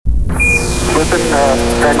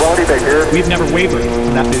Houston, Tranquility Base here. We've never wavered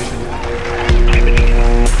from that vision.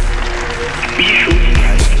 We should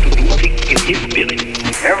strive to do things in his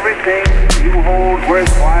spirit. Everything you hold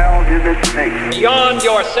worthwhile in this nation. Beyond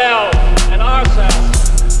yourselves and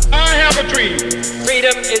ourselves, I have a dream.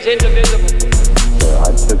 freedom is indivisible.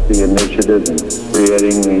 I took the initiative in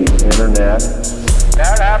creating the internet.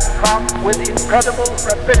 There have come with incredible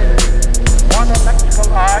rapidity one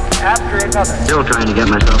electrical arc after another. Still trying to get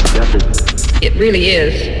myself adjusted. It really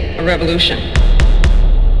is a revolution.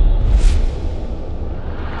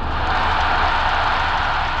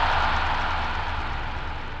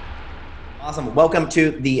 Awesome. Welcome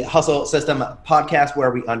to the Hustle System podcast,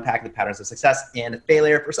 where we unpack the patterns of success and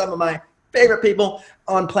failure for some of my favorite people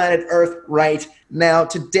on planet Earth right now.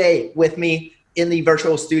 Today with me in the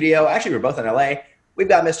virtual studio, actually we're both in LA, we've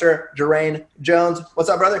got Mr. Jerain Jones. What's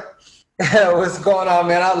up, brother? What's going on,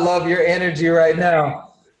 man? I love your energy right now.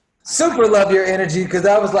 Super love your energy, because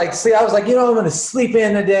I was like, I'm going to sleep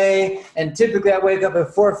in today, and typically I wake up at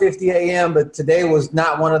 4:50 a.m., but today was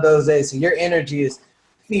not one of those days, so your energy is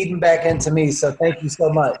feeding back into me, so thank you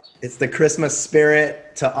so much. It's the Christmas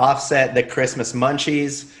spirit to offset the Christmas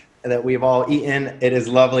munchies that we've all eaten. It is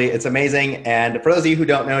lovely. It's amazing. And for those of you who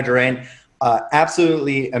don't know Jerain,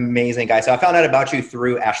 absolutely amazing guy. So I found out about you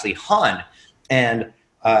through Ashley Hahn, and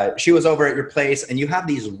she was over at your place, and you have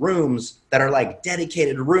these rooms that are like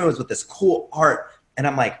dedicated rooms with this cool art. And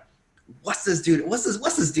I'm like, what's this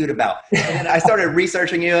dude about? And I started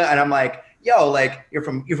researching you, and I'm like, yo, like you're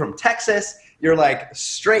from Texas. You're like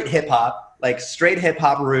straight hip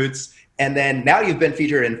hop roots. And then now you've been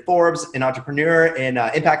featured in Forbes, an entrepreneur, in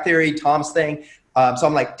Impact Theory, Tom's Thing. So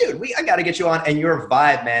I'm like, dude, I got to get you on. And your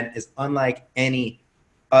vibe, man, is unlike any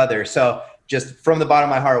other. So just from the bottom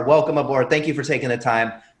of my heart, welcome aboard. Thank you for taking the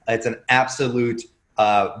time. It's an absolute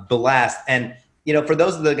blast. And, you know, for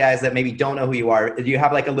those of the guys that maybe don't know who you are, do you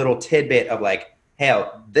have like a little tidbit of like, hey,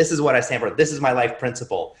 this is what I stand for. This is my life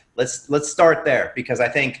principle. Let's start there, because I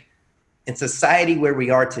think in society where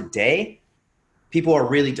we are today, people are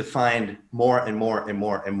really defined more and more and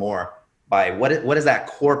more and more by what is that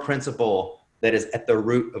core principle that is at the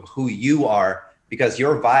root of who you are. Because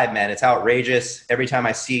your vibe, man, it's outrageous. Every time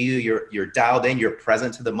I see you, you're dialed in, you're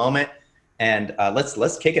present to the moment. And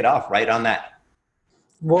let's kick it off right on that.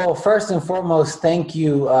 Well, first and foremost, thank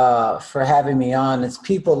you for having me on. It's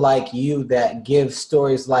people like you that give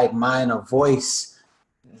stories like mine a voice.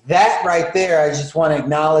 That right there, I just want to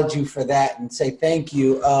acknowledge you for that and say thank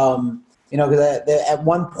you. You know, because at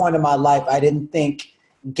one point in my life, I didn't think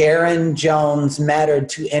Garen Jones mattered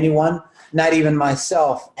to anyone, not even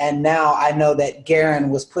myself. And now I know that Garen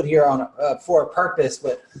was put here on for a purpose.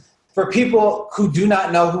 But for people who do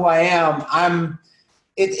not know who I am,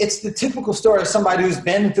 it's the typical story of somebody who's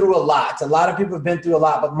been through a lot. A lot of people have been through a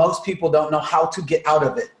lot, but most people don't know how to get out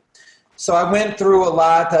of it. So I went through a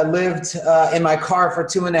lot. I lived in my car for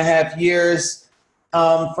 2.5 years,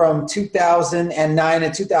 from 2009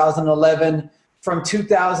 to 2011. From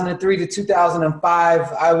 2003 to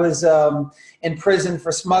 2005, I was in prison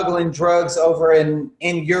for smuggling drugs over in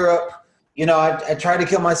Europe. You know, I tried to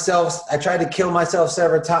kill myself. I tried to kill myself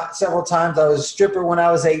several times. I was a stripper when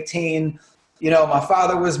I was 18. You know, my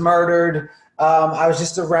father was murdered. I was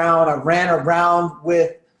just around. I ran around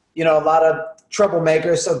with, you know, a lot of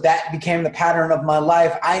troublemakers. So that became the pattern of my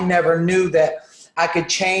life. I never knew that I could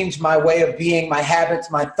change my way of being, my habits,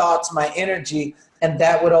 my thoughts, my energy, and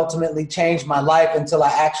that would ultimately change my life, until I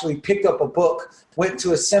actually picked up a book, went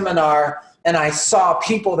to a seminar, and I saw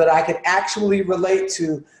people that I could actually relate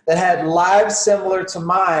to that had lives similar to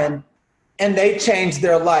mine, and they changed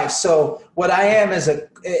their life. So what I am is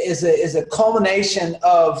a culmination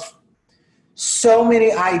of so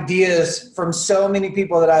many ideas from so many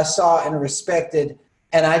people that I saw and respected,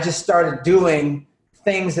 and I just started doing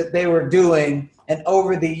things that they were doing. And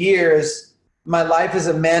over the years, my life is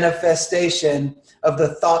a manifestation of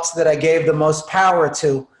the thoughts that I gave the most power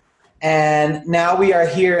to. And now we are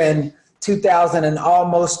here in 2000 and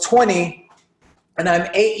almost 20, and I'm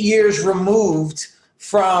 8 years removed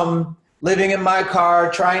from living in my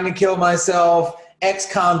car, trying to kill myself,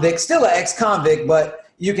 ex-convict, still an ex-convict, but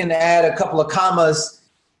you can add a couple of commas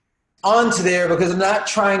onto there, because I'm not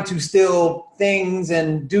trying to steal things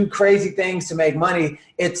and do crazy things to make money.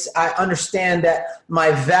 I understand that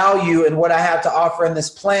my value and what I have to offer in this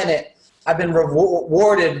planet, I've been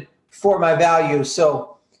rewarded for my value.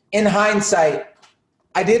 So in hindsight,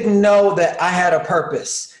 I didn't know that I had a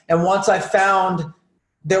purpose. And once I found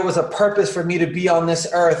there was a purpose for me to be on this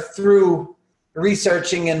earth through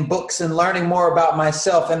researching in books and learning more about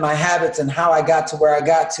myself and my habits and how I got to where I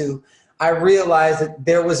got to, I realized that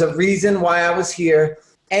there was a reason why I was here,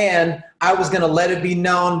 and I was going to let it be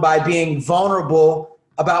known by being vulnerable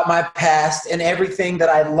about my past and everything that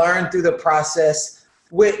I learned through the process,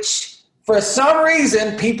 which for some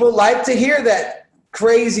reason people like to hear that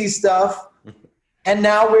crazy stuff. And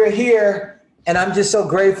now we're here, and I'm just so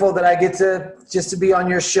grateful that I get to be on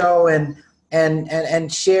your show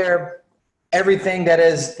and share everything that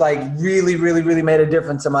has like really, really, really made a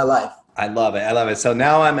difference in my life. I love it. I love it. So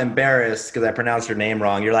now I'm embarrassed because I pronounced your name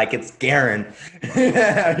wrong. You're like, it's Garen.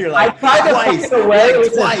 You're like, I tried to find a way.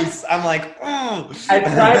 Like, twice. I'm like, oh. I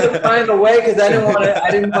tried to find a way because I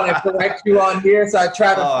didn't want to correct you on here. So I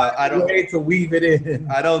tried to find a way to weave it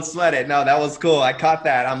in. I don't sweat it. No, that was cool. I caught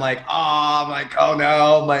that. I'm like, oh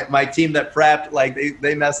no, my team that prepped, like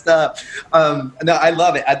they messed up. No, I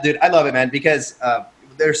love it. Dude, I love it, man, because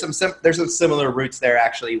there's some similar roots there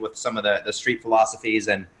actually with some of the street philosophies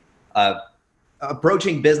and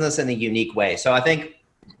approaching business in a unique way. So I think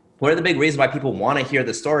one of the big reasons why people want to hear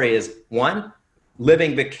the story is, one,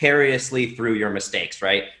 living vicariously through your mistakes,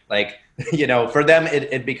 right? Like, you know, for them,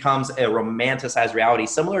 it becomes a romanticized reality,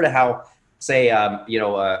 similar to how, say,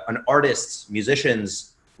 an artist's,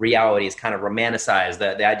 musician's reality is kind of romanticized.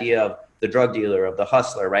 The idea of the drug dealer, of the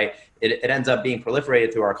hustler, right? It ends up being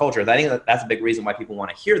proliferated through our culture. I think that's a big reason why people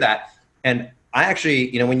want to hear that. And I actually,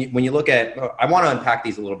 you know, when you look at, I want to unpack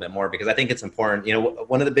these a little bit more because I think it's important. You know,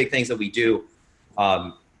 one of the big things that we do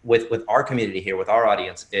with our community here, with our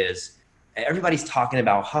audience, is everybody's talking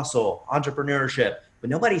about hustle, entrepreneurship, but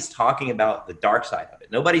nobody's talking about the dark side of it.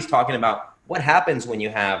 Nobody's talking about what happens when you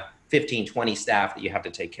have 15, 20 staff that you have to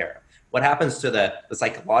take care of. What happens to the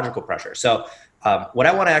psychological pressure? So what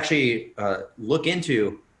I want to actually look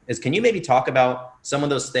into is, can you maybe talk about some of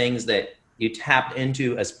those things that you tapped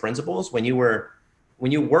into as principles when you were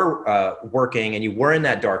working and you were in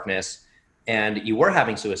that darkness and you were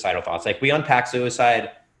having suicidal thoughts? Like, we unpack suicide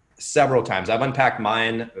several times. I've unpacked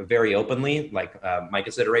mine very openly, like my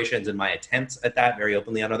considerations and my attempts at that very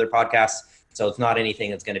openly on other podcasts. So it's not anything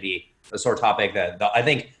that's going to be a sore topic. That I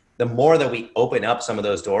think the more that we open up some of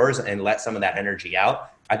those doors and let some of that energy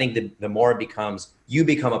out, I think the more it becomes, you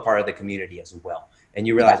become a part of the community as well. And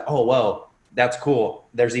you realize, oh, whoa, that's cool.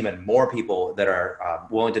 There's even more people that are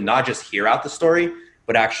willing to not just hear out the story,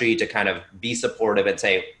 but actually to kind of be supportive and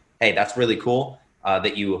say, hey, that's really cool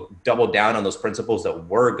that you doubled down on those principles that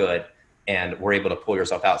were good and were able to pull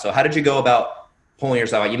yourself out. So how did you go about pulling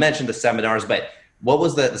yourself out? You mentioned the seminars, but what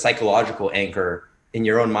was the psychological anchor in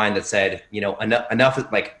your own mind that said, you know, enough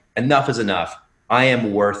is enough. I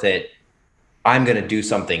am worth it. I'm going to do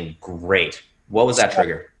something great. What was that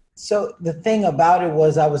trigger? So the thing about it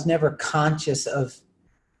was I was never conscious of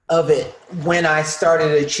it when I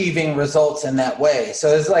started achieving results in that way. So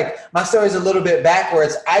it's like my story's a little bit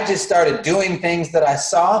backwards. I just started doing things that I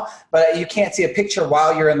saw, but you can't see a picture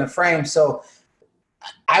while you're in the frame. So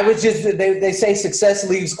I was just, they say success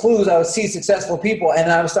leaves clues. I would see successful people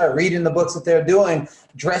and I would start reading the books that they're doing,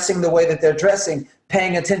 dressing the way that they're dressing,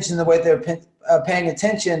 paying attention the way they're paying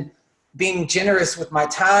attention, being generous with my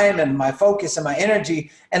time and my focus and my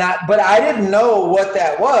energy. But I didn't know what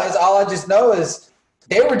that was. All I just know is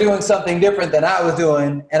they were doing something different than I was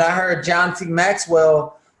doing. And I heard John C.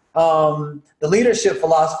 Maxwell, the leadership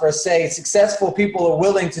philosopher, say successful people are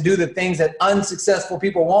willing to do the things that unsuccessful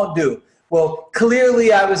people won't do. Well,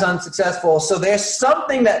 clearly I was unsuccessful. So there's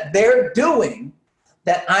something that they're doing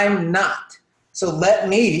that I'm not. So let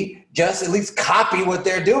me just at least copy what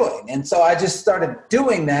they're doing. And so I just started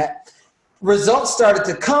doing that. Results started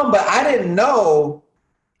to come, but I didn't know,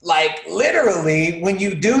 like, literally when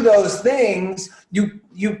you do those things,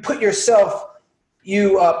 you put yourself,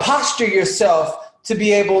 you posture yourself to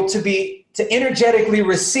be able to energetically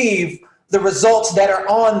receive the results that are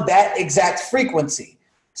on that exact frequency.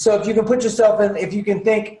 So if you can put yourself in, if you can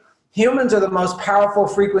think, humans are the most powerful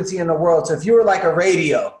frequency in the world. So if you were like a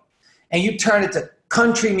radio and you turn it to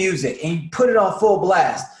country music and you put it on full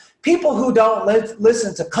blast, people who don't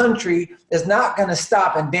listen to country is not going to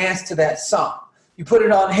stop and dance to that song. You put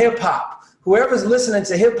it on hip hop. Whoever's listening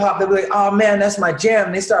to hip hop, they'll be like, oh man, that's my jam.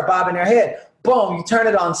 And they start bobbing their head. Boom, you turn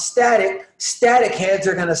it on static heads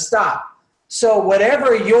are going to stop. So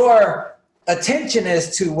whatever your attention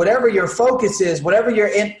is to, whatever your focus is, whatever you're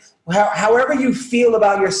in, however you feel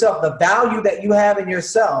about yourself, the value that you have in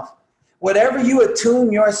yourself, whatever you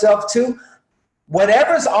attune yourself to,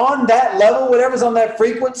 whatever's on that level, whatever's on that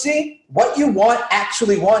frequency, what you want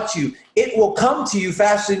actually wants you. It will come to you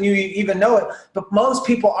faster than you even know it. But most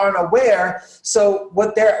people aren't aware. So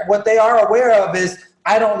what they are aware of is,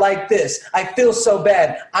 I don't like this. I feel so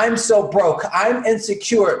bad. I'm so broke. I'm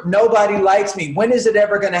insecure. Nobody likes me. When is it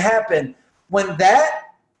ever going to happen? When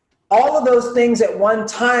all of those things at one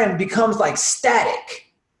time becomes like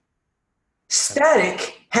static,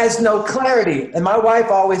 Static has no clarity. And my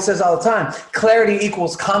wife always says all the time, clarity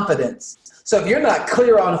equals confidence. So if you're not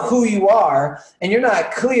clear on who you are and you're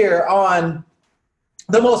not clear on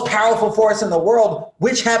the most powerful force in the world,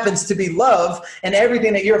 which happens to be love, and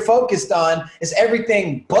everything that you're focused on is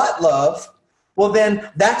everything but love, well, then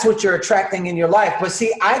that's what you're attracting in your life. But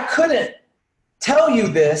see, I couldn't tell you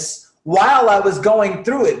this while I was going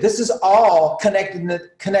through it. This is all connecting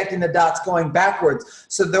the dots going backwards.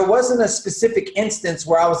 So there wasn't a specific instance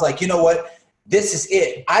where I was like, you know what, this is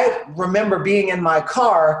it. I remember being in my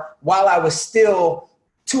car while I was still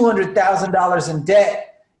 $200,000 in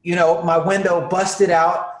debt. You know, my window busted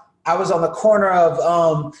out. I was on the corner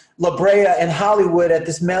of La Brea and Hollywood at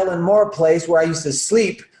this Marilyn Moore place where I used to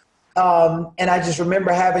sleep. And I just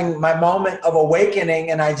remember having my moment of awakening,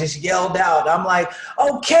 and I just yelled out. I'm like,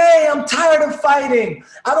 okay, I'm tired of fighting.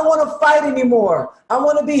 I don't want to fight anymore. I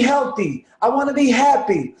want to be healthy. I want to be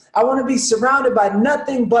happy. I want to be surrounded by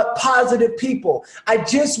nothing but positive people. I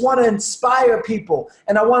just want to inspire people,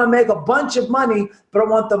 and I want to make a bunch of money, but I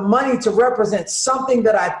want the money to represent something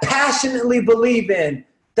that I passionately believe in,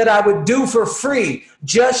 that I would do for free.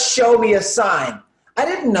 Just show me a sign. I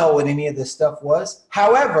didn't know what any of this stuff was.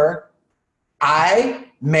 However, I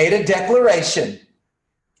made a declaration.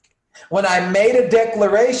 When I made a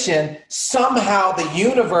declaration, somehow the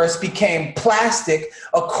universe became plastic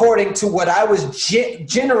according to what I was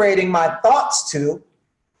generating my thoughts to.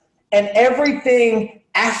 And everything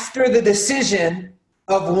after the decision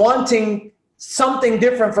of wanting something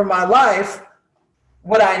different for my life,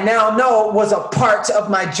 what I now know was a part of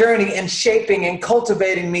my journey in shaping and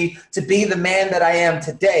cultivating me to be the man that I am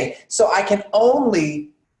today. So I can only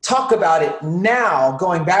talk about it now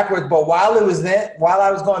going backward. But while I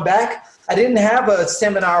was going back, I didn't have a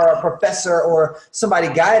seminar or a professor or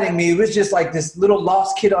somebody guiding me. It was just like this little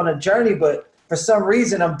lost kid on a journey. But for some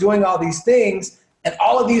reason, I'm doing all these things and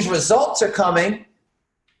all of these results are coming.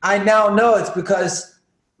 I now know it's because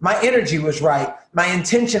my energy was right. My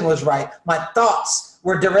intention was right. My thoughts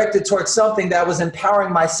were directed towards something that was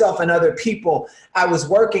empowering myself and other people. I was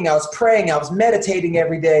working, I was praying, I was meditating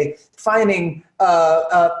every day, finding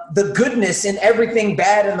the goodness in everything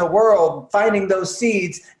bad in the world, finding those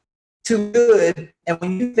seeds to good. And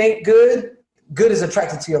when you think good, good is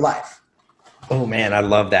attracted to your life. Oh man, I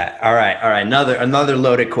love that. All right. Another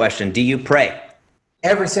loaded question. Do you pray?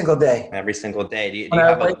 Every single day. Every single day. Do you when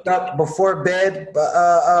I wake up before bed,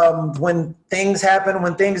 when things happen,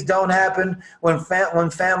 when things don't happen, when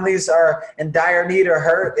families are in dire need or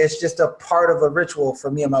hurt, it's just a part of a ritual for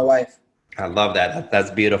me and my wife. I love that. That's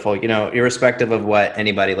beautiful. You know, irrespective of what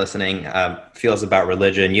anybody listening feels about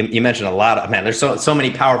religion, you mentioned a lot of, man, there's so many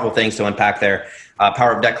powerful things to unpack there.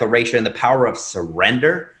 Power of declaration, the power of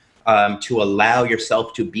surrender, to allow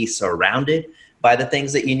yourself to be surrounded by the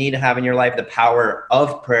things that you need to have in your life, the power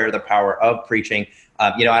of prayer, the power of preaching.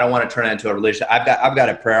 I don't want to turn it into a religion. I've got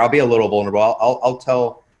a prayer. I'll be a little vulnerable. I'll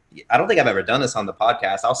tell, I don't think I've ever done this on the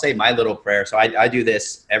podcast. I'll say my little prayer. So I do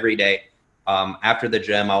this every day. After the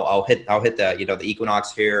gym, I'll hit the, the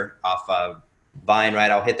Equinox here off Vine, right?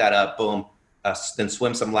 I'll hit that up, boom, then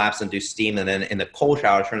swim some laps and do steam. And then in the cold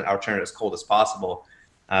shower, I'll turn it as cold as possible.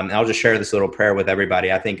 And I'll just share this little prayer with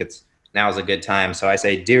everybody. I think now is a good time. So I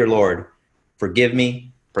say, Dear Lord, forgive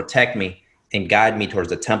me, protect me, and guide me towards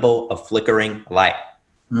the temple of flickering light.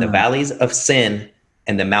 The valleys of sin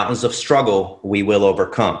and the mountains of struggle we will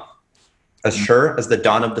overcome. As sure as the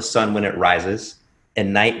dawn of the sun when it rises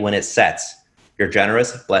and night when it sets, your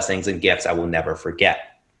generous blessings and gifts I will never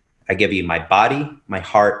forget. I give you my body, my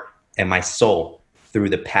heart, and my soul through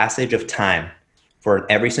the passage of time. For in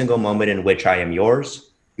every single moment in which I am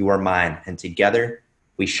yours, you are mine, and together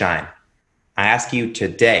we shine. I ask you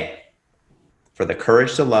today for the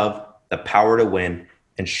courage to love, the power to win,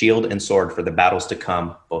 and shield and sword for the battles to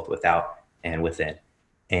come, both without and within.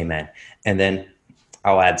 Amen. And then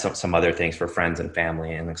I'll add some other things for friends and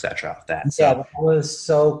family and et cetera of that. Yeah, that was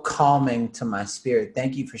so calming to my spirit.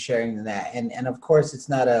 Thank you for sharing that. And of course, it's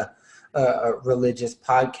not a religious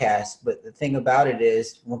podcast, but the thing about it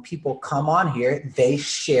is when people come on here, they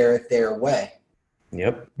share their way.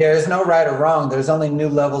 Yep. There is no right or wrong. There's only new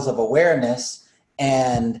levels of awareness.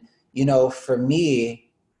 And, for me,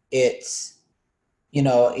 it's,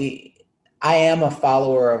 I am a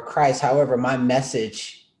follower of Christ. However, my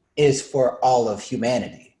message is for all of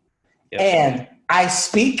humanity. Yep. And I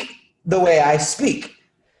speak the way I speak.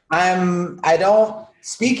 I don't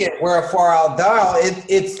speak it wherefore I'll dial.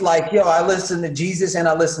 It's like, I listen to Jesus and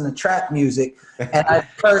I listen to trap music and I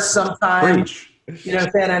curse sometimes, you know what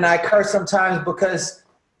I'm saying? And I curse sometimes because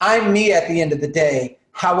I'm me at the end of the day.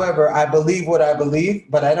 However, I believe what I believe,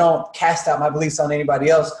 but I don't cast out my beliefs on anybody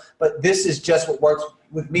else. But this is just what works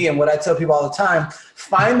with me, and what I tell people all the time: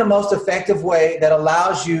 find the most effective way that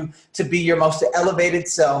allows you to be your most elevated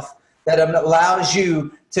self, that allows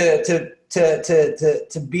you to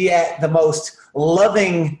be at the most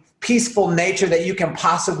loving, peaceful nature that you can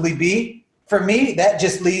possibly be. For me, that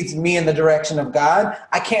just leads me in the direction of God.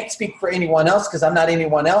 I can't speak for anyone else because I'm not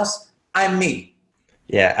anyone else. I'm me.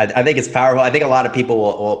 Yeah, I think it's powerful. I think a lot of people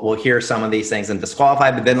will hear some of these things and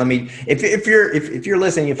disqualify. But then if you're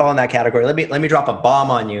listening, you fall in that category. Let me drop a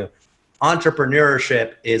bomb on you.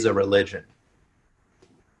 Entrepreneurship is a religion.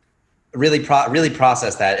 Really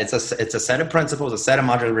process that. It's a set of principles, a set of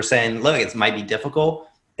mantras. We're saying, look, it might be difficult,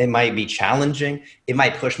 it might be challenging, it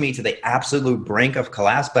might push me to the absolute brink of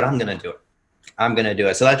collapse, but I'm going to do it. I'm going to do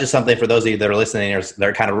it. So that's just something for those of you that are listening,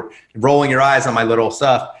 they're kind of rolling your eyes on my little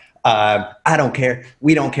stuff. I don't care.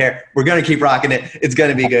 We don't care. We're going to keep rocking it. It's going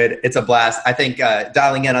to be good. It's a blast. I think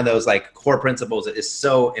dialing in on those like core principles is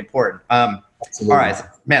so important. All right,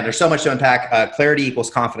 man, there's so much to unpack. Clarity equals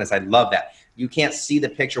confidence. I love that. You can't see the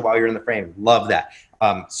picture while you're in the frame. Love that.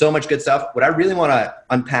 So much good stuff. What I really want to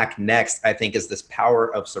unpack next, I think, is this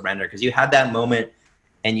power of surrender, because you had that moment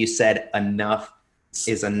and you said enough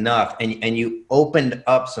is enough, and you opened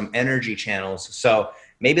up some energy channels. So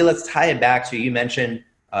maybe let's tie it back to, you mentioned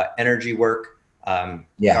energy work. Are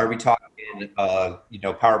we talking,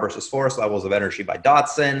 power versus force, levels of energy by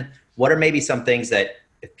Dotson? What are maybe some things that,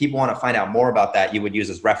 if people want to find out more about that, you would use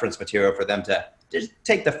as reference material for them to just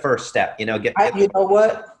take the first step? You know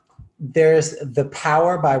what? There's The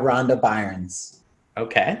Power by Rhonda Byrnes.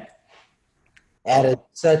 Okay.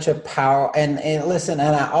 Such a power. And listen,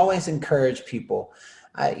 and I always encourage people.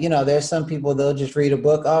 There's some people, they'll just read a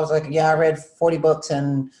book. I was like, yeah, I read 40 books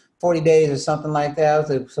in 40 days or something like that. I was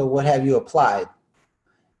like, so what have you applied?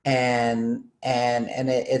 And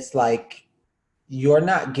it's like, you're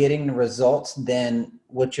not getting the results, then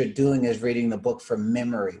what you're doing is reading the book from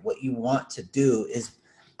memory. What you want to do is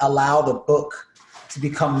allow the book to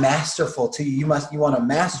become masterful to you. You want to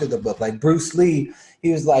master the book. Like Bruce Lee,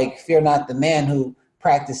 he was like, fear not the man who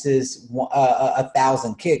practices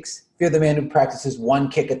 1,000 kicks. Fear the man who practices one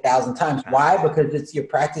kick 1,000 times. Why? Because you're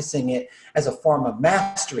practicing it as a form of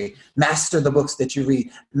mastery. Master the books that you read.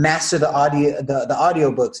 Master the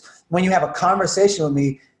audio books. When you have a conversation with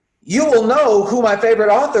me, you will know who my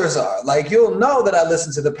favorite authors are. Like, you'll know that I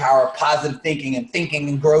listen to The Power of Positive Thinking and Think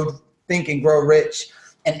and Grow Rich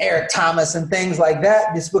and Eric Thomas and things like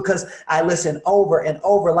that. Just because I listen over and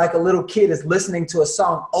over, like a little kid is listening to a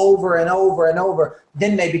song over and over and over.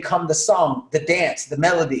 Then they become the song, the dance, the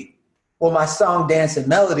melody. Well, my song, dance, and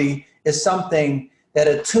melody is something that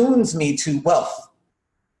attunes me to wealth,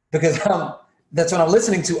 because that's what I'm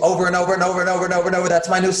listening to over and over and over and over and over and over. That's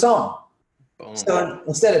my new song. Boom. So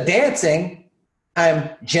instead of dancing,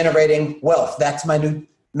 I'm generating wealth. That's my new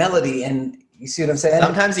melody. And you see what I'm saying?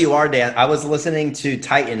 Sometimes you are dancing. I was listening to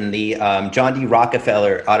Titan, the John D.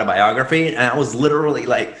 Rockefeller autobiography, and I was literally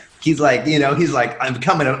like, he's like, I'm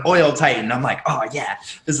becoming an oil titan. I'm like, oh yeah,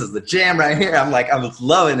 this is the jam right here. I was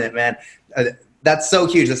loving it, man. That's so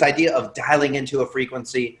huge. This idea of dialing into a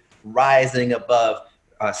frequency, rising above,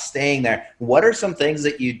 staying there. What are some things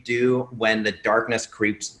that you do when the darkness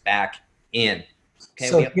creeps back in?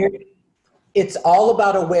 It's all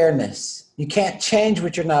about awareness. You can't change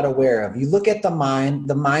what you're not aware of. You look at the mind.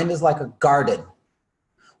 The mind is like a garden.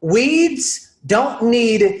 Weeds don't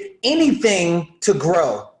need anything to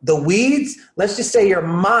grow. The weeds, let's just say your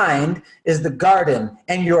mind is the garden,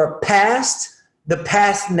 and your past, the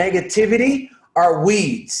past negativity are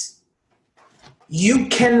weeds. You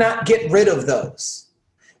cannot get rid of those.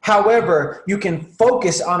 However, you can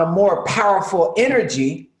focus on a more powerful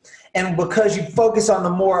energy. And because you focus on the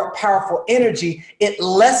more powerful energy, it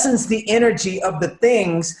lessens the energy of the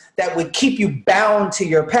things that would keep you bound to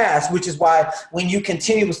your past, which is why when you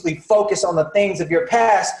continuously focus on the things of your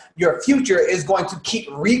past, your future is going to keep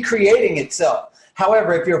recreating itself.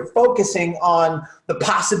 However, if you're focusing on the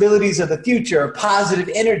possibilities of the future, positive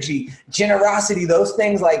energy, generosity, those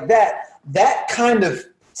things like that, that kind of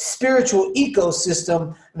spiritual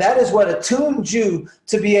ecosystem, that is what attunes you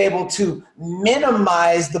to be able to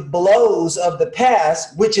minimize the blows of the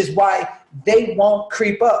past, which is why they won't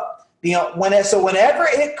creep up. Whenever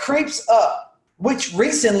it creeps up, which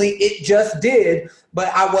recently it just did, but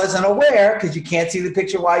I wasn't aware because you can't see the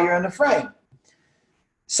picture while you're in the frame.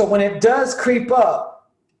 So when it does creep up,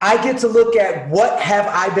 I get to look at what have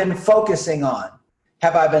I been focusing on?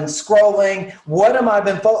 Have I been scrolling? What am I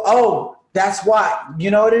been Oh, that's why. You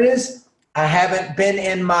know what it is? I haven't been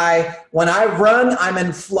in when I run, I'm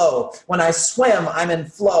in flow. When I swim, I'm in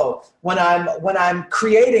flow. When I'm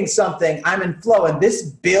creating something, I'm in flow. And this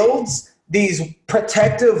builds these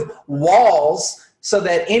protective walls so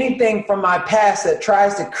that anything from my past that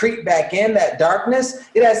tries to creep back in, that darkness,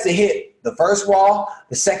 it has to hit the first wall,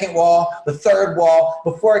 the second wall, the third wall,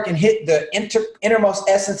 before it can hit the innermost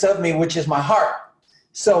essence of me, which is my heart.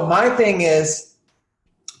 So my thing is,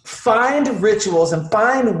 find rituals and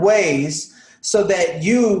find ways so that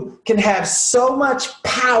you can have so much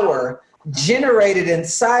power generated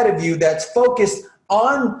inside of you that's focused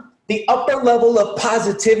on the upper level of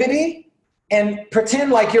positivity, and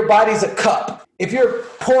pretend like your body's a cup. If you're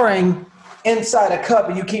pouring inside a cup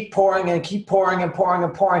and you keep pouring and keep pouring and pouring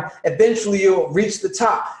and pouring, eventually you'll reach the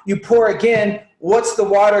top. You pour again, what's the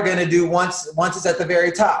water going to do once it's at the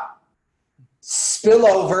very top? Spill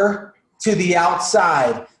over to the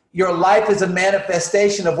outside. Your life is a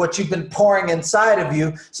manifestation of what you've been pouring inside of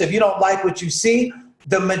you. So if you don't like what you see,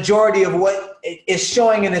 the majority of what is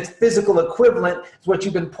showing in its physical equivalent is what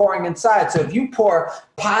you've been pouring inside. So if you pour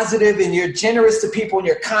positive and you're generous to people and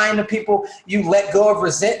you're kind to people, you let go of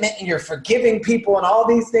resentment and you're forgiving people and all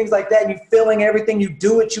these things like that, and you're feeling everything, you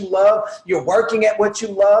do what you love, you're working at what you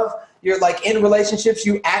love, you're like in relationships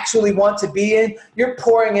you actually want to be in, you're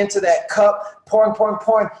pouring into that cup,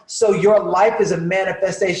 pouring. So your life is a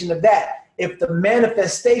manifestation of that. If the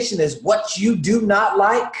manifestation is what you do not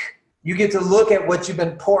like, you get to look at what you've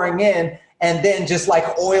been pouring in, and then just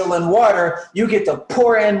like oil and water, you get to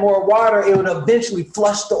pour in more water. It would eventually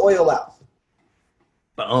flush the oil out.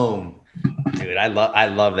 Boom. Dude, I love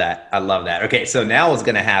that. I love that. Okay, so now what's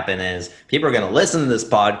going to happen is people are going to listen to this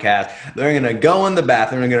podcast. They're going to go in the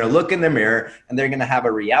bathroom. They're going to look in the mirror, and they're going to have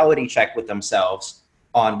a reality check with themselves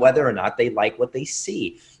on whether or not they like what they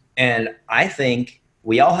see. And I think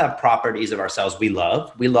we all have properties of ourselves we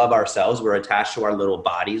love. We love ourselves. We're attached to our little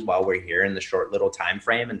bodies while we're here in the short little time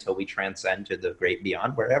frame until we transcend to the great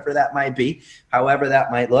beyond, wherever that might be, however that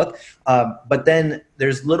might look. But then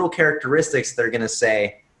there's little characteristics that are going to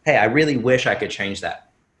say, hey, I really wish I could change that.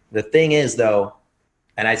 The thing is, though,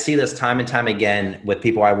 and I see this time and time again with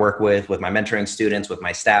people I work with my mentoring students, with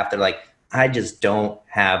my staff, they're like, I just don't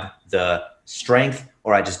have the strength,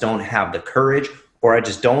 or I just don't have the courage, or I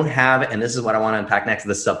just don't have, and this is what I want to unpack next,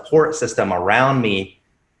 the support system around me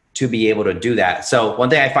to be able to do that. So one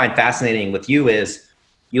thing I find fascinating with you is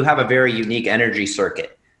you have a very unique energy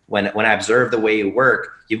circuit. When I observe the way you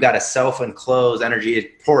work, you've got a self-enclosed energy,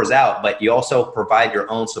 it pours out, but you also provide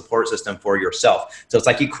your own support system for yourself. So it's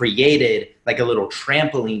like you created like a little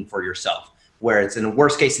trampoline for yourself, where it's in the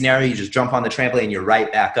worst case scenario, you just jump on the trampoline and you're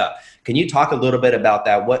right back up. Can you talk a little bit about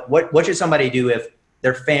that? What should somebody do if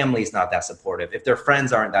their family's not that supportive, if their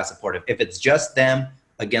friends aren't that supportive, if it's just them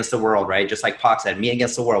against the world, right? Just like Pac said, me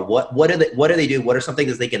against the world. What do they do? What are some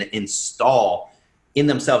things they can install in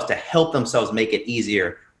themselves to help themselves make it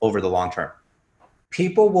easier over the long term?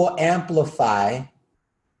 People will amplify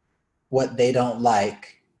what they don't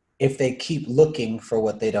like if they keep looking for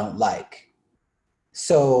what they don't like.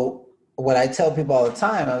 So what I tell people all the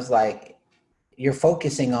time, I was like, you're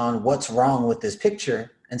focusing on what's wrong with this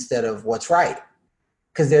picture instead of what's right.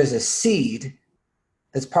 Because there's a seed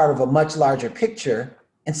that's part of a much larger picture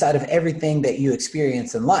inside of everything that you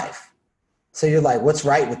experience in life. So you're like, what's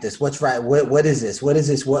right with this? What's right? What is this? What is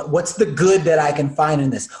this? What's the good that I can find in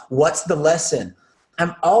this? What's the lesson?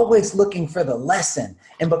 I'm always looking for the lesson.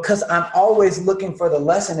 And because I'm always looking for the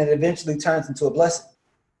lesson, it eventually turns into a blessing.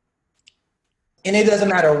 And it doesn't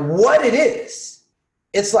matter what it is.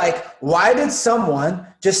 It's like, why did someone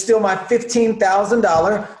just steal my $15,000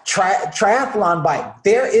 triathlon bike?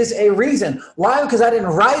 There is a reason. Why? Because I didn't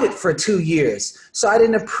ride it for 2 years. So I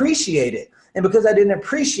didn't appreciate it. And because I didn't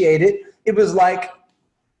appreciate it, it was like,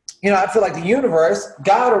 I feel like the universe,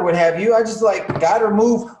 God or what have you, I just like, God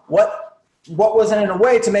remove what wasn't in the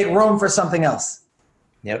way to make room for something else.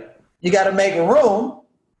 Yep. You got to make room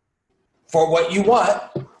for what you want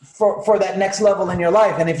for that next level in your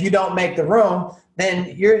life. And if you don't make the room,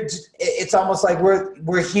 then it's almost like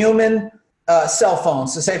we're human cell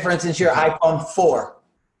phones. So say, for instance, your iPhone 4.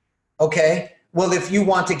 Okay. Well, if you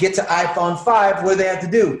want to get to iPhone 5, what do they have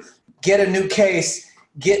to do? Get a new case,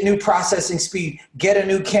 get new processing speed, get a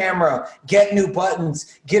new camera, get new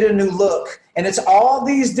buttons, get a new look. And it's all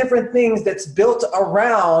these different things that's built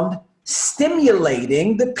around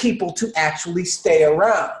stimulating the people to actually stay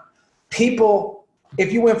around. People,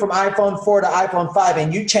 if you went from iPhone 4 to iPhone 5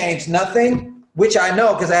 and you changed nothing, which I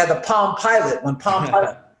know because I had the Palm Pilot. When Palm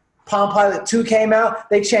Pilot 2 came out,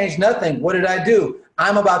 they changed nothing. What did I do?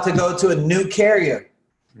 I'm about to go to a new carrier.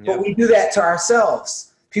 Yep. But we do that to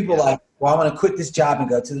ourselves. People like, Well, I want to quit this job and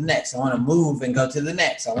go to the next. I want to move and go to the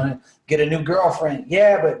next. I want to get a new girlfriend.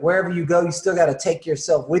 Yeah, but wherever you go, you still got to take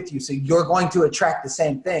yourself with you. So you're going to attract the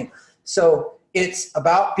same thing. So it's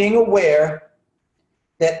about being aware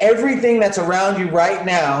that everything that's around you right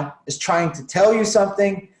now is trying to tell you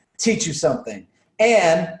something, teach you something.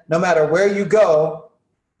 And no matter where you go,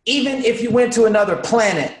 even if you went to another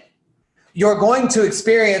planet, you're going to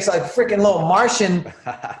experience like freaking little Martian,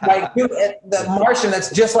 like the Martian that's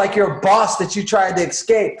just like your boss that you tried to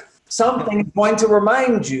escape. Something's going to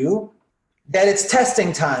remind you that it's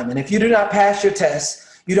testing time. And if you do not pass your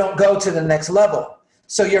test, you don't go to the next level.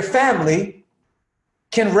 So your family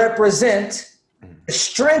can represent the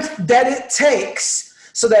strength that it takes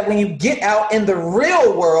so that when you get out in the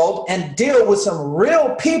real world and deal with some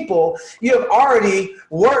real people, you have already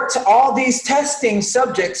worked all these testing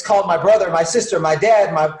subjects called my brother, my sister, my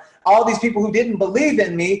dad, all these people who didn't believe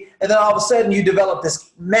in me. And then all of a sudden you develop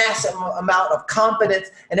this massive amount of confidence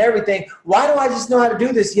and everything. Why do I just know how to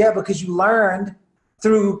do this? Yeah, because you learned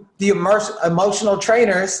through the emotional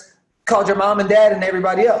trainers called your mom and dad and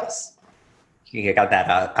everybody else. You got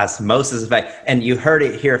that osmosis effect. And you heard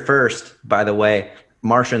it here first, by the way.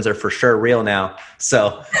 Martians are for sure real now.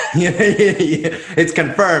 So it's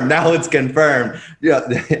confirmed. Now it's confirmed. Yeah,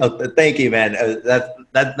 thank you, man.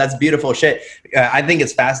 That's beautiful shit. I think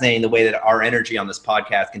it's fascinating the way that our energy on this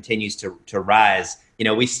podcast continues to rise. You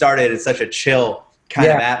know, we started in such a chill kind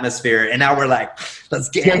of atmosphere, and now we're like, let's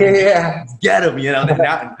get him. Let's get him. You know,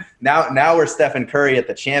 now we're Stephen Curry at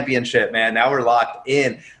the championship, man. Now we're locked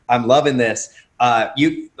in. I'm loving this.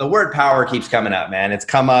 The word power keeps coming up, man. It's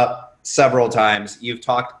come up several times. You've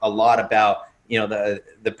talked a lot about, you know,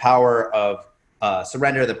 the power of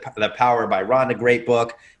surrender, the power by Rhonda, great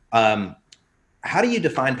book. How do you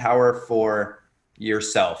define power for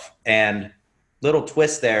yourself? And little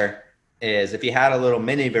twist there is, if you had a little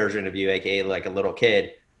mini version of you, aka like a little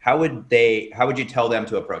kid, how would you tell them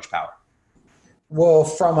to approach power? Well,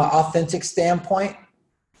 from an authentic standpoint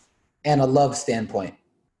and a love standpoint.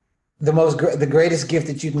 The greatest gift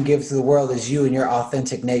that you can give to the world is you and your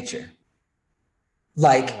authentic nature.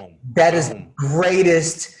 Like, that is the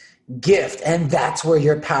greatest gift, and that's where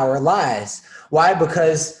your power lies. Why?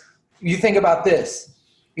 Because you think about this.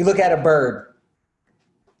 You look at a bird.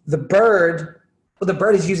 The bird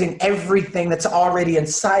is using everything that's already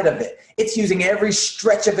inside of it. It's using every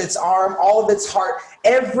stretch of its arm, all of its heart,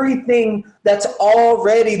 everything that's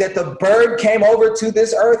already that the bird came over to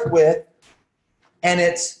this earth with, and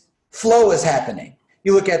its flow is happening.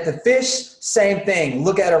 You look at the fish, same thing.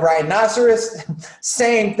 Look at a rhinoceros,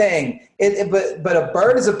 same thing. But a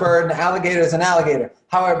bird is a bird and an alligator is an alligator.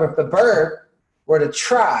 However, if the bird were to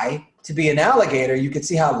try to be an alligator, you could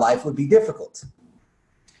see how life would be difficult.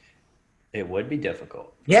 It would be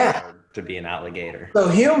difficult. Yeah. To be an alligator. So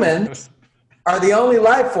humans are the only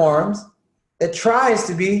life forms that tries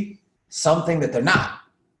to be something that they're not.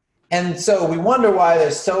 And so we wonder why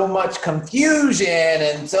there's so much confusion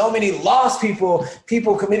and so many lost people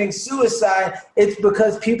committing suicide. It's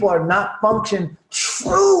because people are not functioning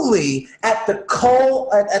truly at the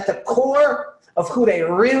core of who they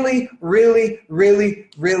really, really, really,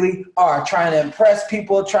 really are. Trying to impress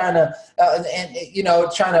people, trying to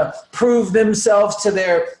prove themselves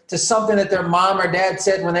to something that their mom or dad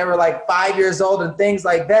said when they were like 5 years old and things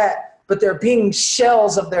like that. But they're being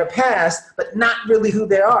shells of their past, but not really who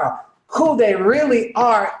they are. Who they really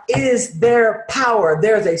are is their power.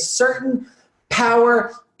 There's a certain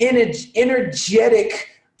power, energetic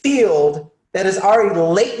field that is already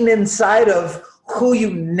latent inside of who you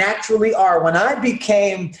naturally are. When I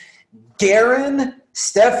became Garen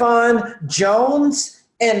Stefan Jones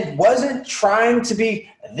and wasn't trying to be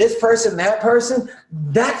this person, that person,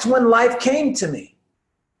 that's when life came to me.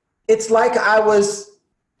 It's like I was,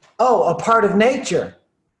 a part of nature.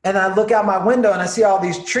 And I look out my window and I see all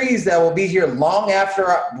these trees that will be here long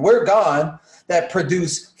after we're gone that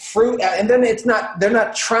produce fruit. And then they're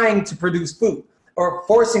not trying to produce food or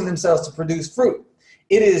forcing themselves to produce fruit.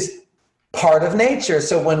 It is part of nature.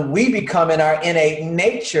 So when we become in our innate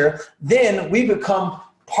nature, then we become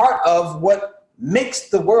part of what makes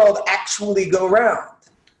the world actually go round.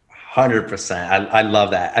 100%. I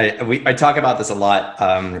love that. I talk about this a lot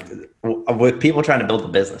with people trying to build a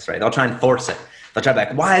business, right? They'll try and force it. They'll try to be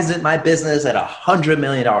like, why isn't my business at $100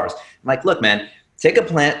 million? I'm like, look, man, take a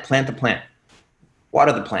plant the plant,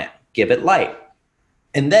 water the plant, give it light,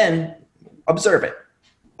 and then observe it.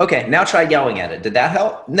 Okay, now try yelling at it. Did that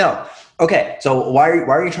help? No. Okay, so why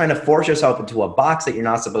are you trying to force yourself into a box that you're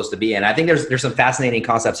not supposed to be in? I think there's some fascinating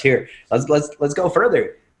concepts here. Let's go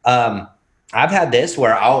further. I've had this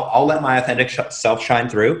where I'll let my authentic self shine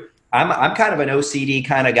through. I'm kind of an OCD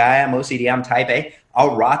kind of guy. I'm OCD. I'm type A.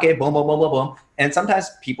 I'll rock it. Boom, boom, boom, boom, boom. And sometimes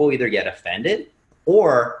people either get offended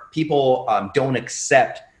or people don't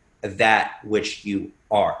accept that which you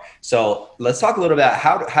are. So let's talk a little about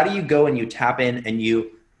how do you go and you tap in and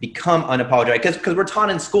you become unapologetic? Because we're taught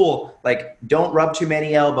in school, like, don't rub too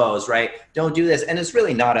many elbows, right? Don't do this. And it's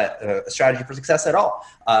really not a strategy for success at all.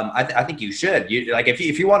 I think you should. Like, if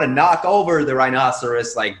you want to knock over the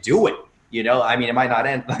rhinoceros, like, do it. You know, I mean, it might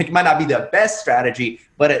not be the best strategy,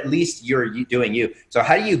 but at least you're doing you. So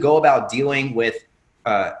how do you go about dealing with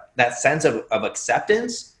that sense of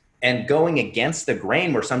acceptance and going against the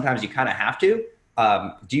grain where sometimes you kind of have to?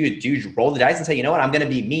 Do you roll the dice and say, you know what, I'm going to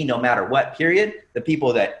be me no matter what, period? The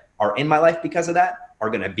people that are in my life because of that are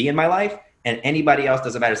going to be in my life, and anybody else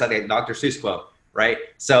doesn't matter. It's like a Dr. Seuss quote, right?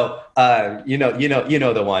 So, you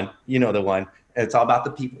know the one. It's all about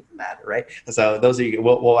the people that matter, right? So those are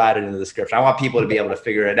we'll add it in the description. I want people to be able to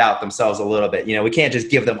figure it out themselves a little bit. You know, we can't just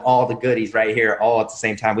give them all the goodies right here all at the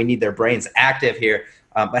same time. We need their brains active here.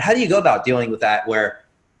 But how do you go about dealing with that where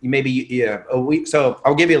so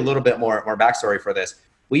I'll give you a little bit more backstory for this.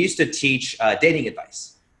 We used to teach dating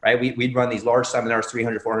advice, right? We'd run these large seminars,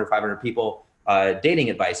 300, 400, 500 people, dating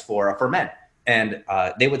advice for men. And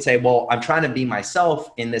they would say, well, I'm trying to be myself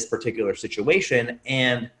in this particular situation,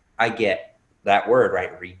 and I get that word,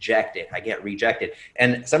 right? Rejected. I get rejected.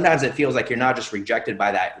 And sometimes it feels like you're not just rejected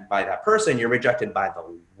by that person, you're rejected by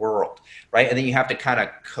the world, right? And then you have to kind of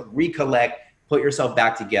recollect, put yourself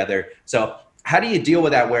back together. So how do you deal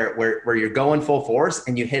with that where you're going full force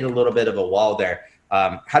and you hit a little bit of a wall there?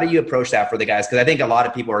 How do you approach that for the guys? Because I think a lot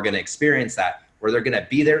of people are going to experience that, where they're going to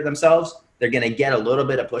be there themselves, they're going to get a little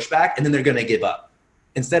bit of pushback, and then they're going to give up.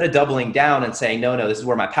 Instead of doubling down and saying, no, this is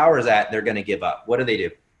where my power is at, they're going to give up. What do they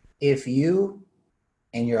do? If you,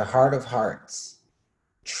 in your heart of hearts,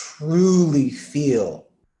 truly feel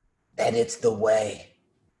that it's the way,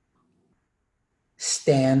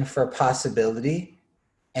 stand for possibility.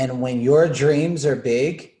 And when your dreams are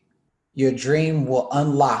big, your dream will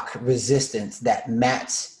unlock resistance that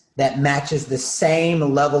matches the same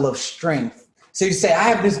level of strength. So you say, I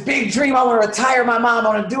have this big dream. I want to retire my mom. I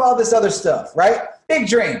want to do all this other stuff, right? Big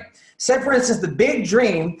dream. Say, for instance, the big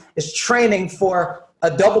dream is training for a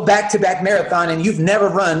double back-to-back marathon, and you've never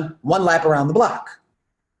run one lap around the block.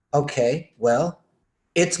 Okay, well,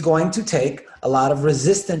 it's going to take a lot of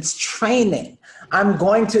resistance training. I'm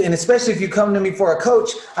going to, and especially if you come to me for a coach,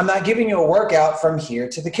 I'm not giving you a workout from here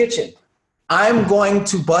to the kitchen. I'm going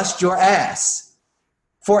to bust your ass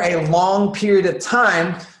for a long period of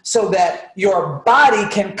time so that your body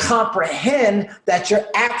can comprehend that you're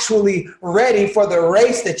actually ready for the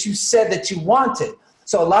race that you said that you wanted.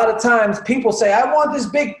 So a lot of times people say, I want this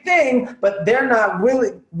big thing, but they're not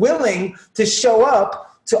willing to show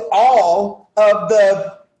up to all of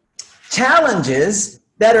the challenges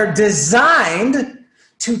that are designed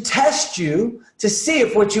to test you to see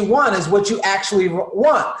if what you want is what you actually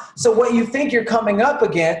want. So what you think you're coming up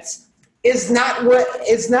against is not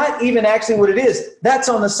even actually what it is. That's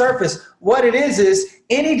on the surface. What it is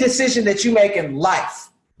any decision that you make in life,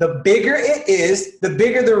 the bigger it is, the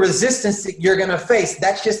bigger the resistance that you're going to face.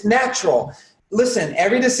 That's just natural. Listen,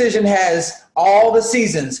 every decision has all the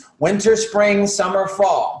seasons, winter, spring, summer,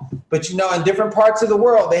 fall. But in different parts of the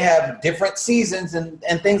world, they have different seasons and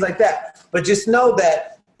things like that. But just know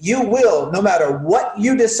that you will, no matter what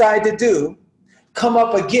you decide to do, come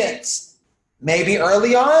up against, maybe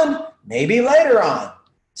early on, maybe later on,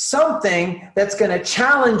 something that's going to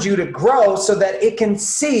challenge you to grow so that it can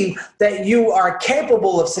see that you are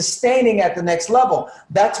capable of sustaining at the next level.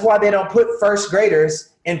 That's why they don't put first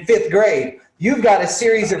graders in 5th grade. You've got a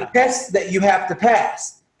series of tests that you have to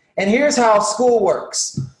pass. And here's how school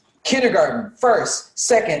works. Kindergarten, 1st,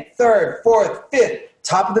 2nd, 3rd, 4th, 5th,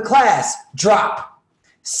 top of the class, drop.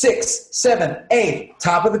 6th, 7th, 8th,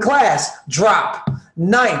 top of the class, drop.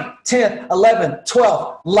 9th, 10th, 11th,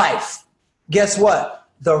 12th, life. Guess what?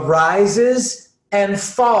 The rises and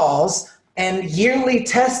falls and yearly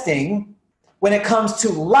testing when it comes to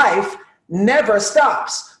life never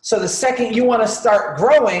stops. So the second you want to start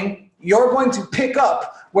growing, you're going to pick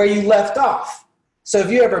up where you left off. So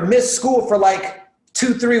if you ever miss school for like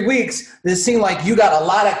 2-3 weeks, it seems like you got a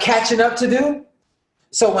lot of catching up to do.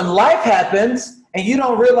 So when life happens and you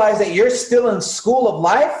don't realize that you're still in school of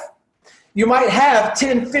life, you might have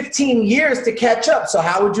 10, 15 years to catch up. So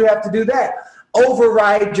how would you have to do that?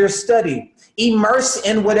 Override your study. Immerse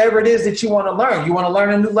in whatever it is that you want to learn. You want to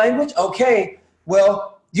learn a new language? Okay,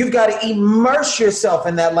 well, you've got to immerse yourself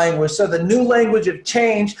in that language. So the new language of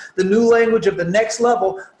change, the new language of the next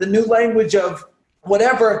level, the new language of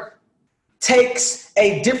whatever takes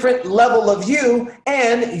a different level of you,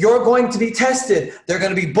 and you're going to be tested. There are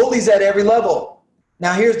going to be bullies at every level.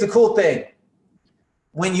 Now, here's the cool thing.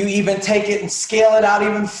 When you even take it and scale it out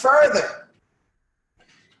even further,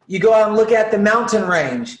 you go out and look at the mountain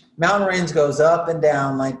range. Mountain range goes up and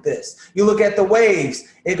down like this. You look at the waves,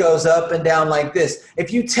 it goes up and down like this.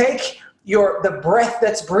 If you take the breath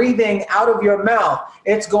that's breathing out of your mouth,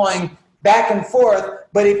 it's going back and forth,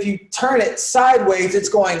 but if you turn it sideways, it's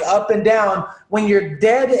going up and down. When you're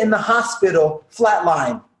dead in the hospital,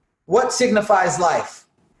 flatline, what signifies life?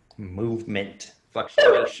 Movement,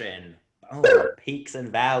 fluctuation, peaks and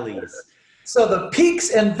valleys. So the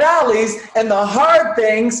peaks and valleys and the hard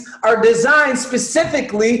things are designed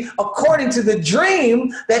specifically according to the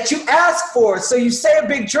dream that you ask for. So you say a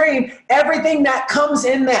big dream, everything that comes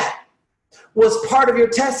in that was part of your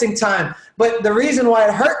testing time. But the reason why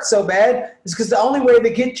it hurts so bad is because the only way to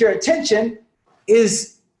get your attention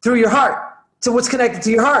is through your heart. So what's connected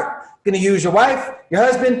to your heart? You're going to use your wife, your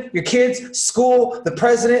husband, your kids, school, the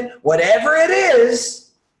president, whatever it is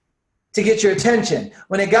to get your attention.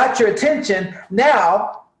 When it got your attention,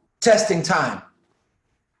 now testing time.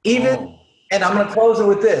 And I'm going to close it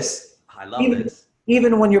with this. I love this.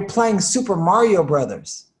 Even when you're playing Super Mario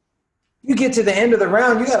Brothers, you get to the end of the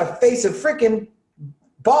round, you got to face a freaking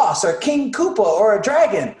boss or King Koopa or a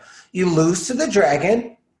dragon. You lose to the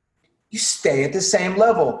dragon, you stay at the same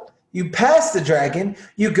level. You pass the dragon,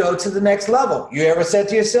 you go to the next level. You ever said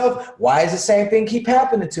to yourself, why does the same thing keep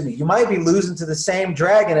happening to me? You might be losing to the same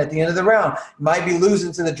dragon at the end of the round. You might be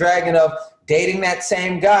losing to the dragon of dating that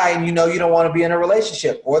same guy and you know you don't want to be in a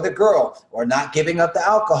relationship, or the girl, or not giving up the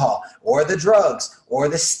alcohol, or the drugs, or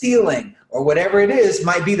the stealing, or whatever it is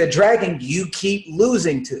might be the dragon you keep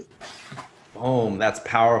losing to. Boom, that's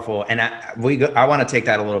powerful. And I want to take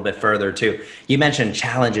that a little bit further too. You mentioned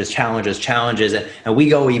challenges, and we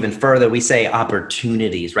go even further. We say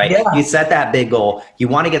opportunities, right? Yeah. You set that big goal. You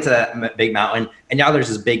want to get to that big mountain, and now there's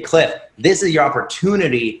this big cliff. This is your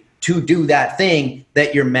opportunity to do that thing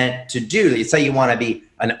that you're meant to do. You say you want to be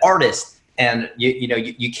an artist, and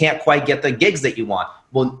you can't quite get the gigs that you want.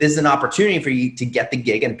 Well, this is an opportunity for you to get the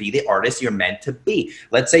gig and be the artist you're meant to be.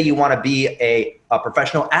 Let's say you want to be a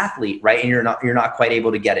professional athlete, right? And you're not quite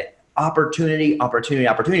able to get it. Opportunity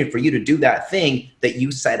for you to do that thing that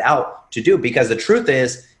you set out to do. Because the truth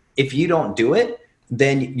is, if you don't do it,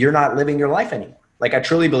 then you're not living your life anymore. Like, I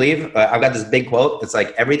truly believe, I've got this big quote. It's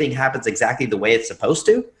like, everything happens exactly the way it's supposed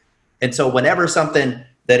to. And so whenever something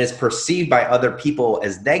that is perceived by other people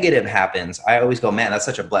as negative happens, I always go, man, that's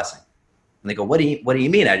such a blessing. And they go, what do you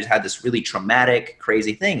mean? I just had this really traumatic,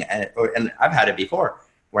 crazy thing. And I've had it before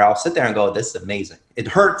where I'll sit there and go, this is amazing. It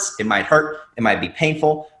hurts. It might hurt. It might be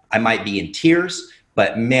painful. I might be in tears.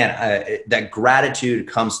 But man, that gratitude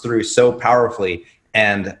comes through so powerfully.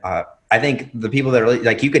 And I think the people that are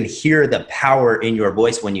like, you can hear the power in your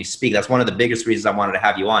voice when you speak. That's one of the biggest reasons I wanted to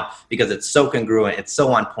have you on, because it's so congruent. It's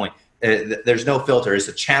so on point. There's no filter. It's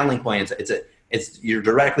a channeling point. You're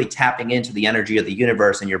directly tapping into the energy of the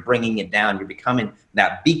universe, and you're bringing it down. You're becoming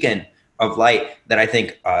that beacon of light that I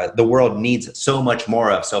think the world needs so much more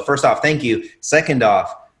of. So first off, thank you. Second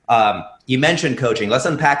off, you mentioned coaching. Let's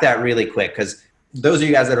unpack that really quick, because those of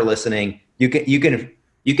you guys that are listening, you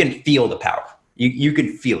can feel the power. You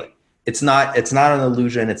can feel it. It's not an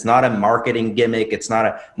illusion. It's not a marketing gimmick.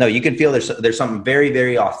 No, you can feel there's something very,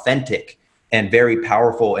 very authentic and very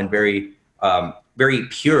powerful and very, very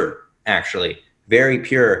pure. Actually, very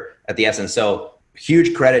pure at the essence. So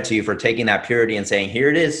huge credit to you for taking that purity and saying, here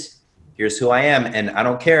it is, here's who I am. And I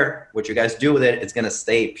don't care what you guys do with it. It's going to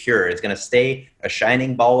stay pure. It's going to stay a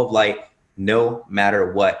shining ball of light, no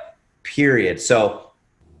matter what, period. So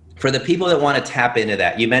for the people that want to tap into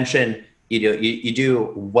that, you mentioned you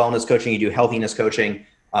do wellness coaching, you do healthiness coaching,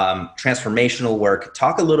 transformational work.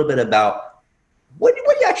 Talk a little bit about what do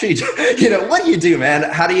you actually do? What do you do, man?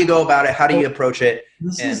 How do you go about it? How do you approach it?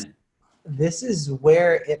 This is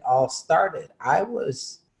where it all started. I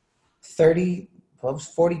was 40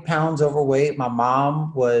 pounds overweight. My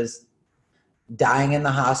mom was dying in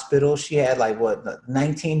the hospital. She had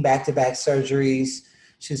 19 back-to-back surgeries.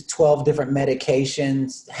 She was 12 different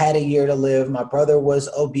medications, had a year to live. My brother was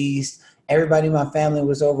obese. Everybody in my family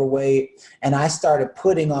was overweight. And I started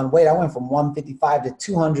putting on weight. I went from 155 to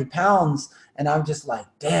 200 pounds. And I'm just like,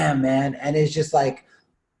 damn, man. And it's just like,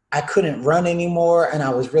 I couldn't run anymore, and I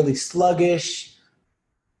was really sluggish.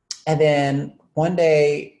 And then one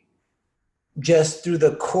day, just through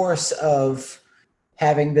the course of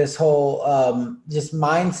having this whole just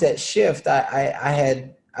mindset shift,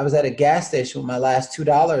 I was at a gas station with my last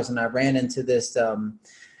 $2, and I ran into this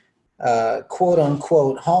quote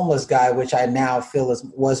unquote homeless guy, which I now feel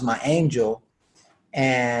was my angel,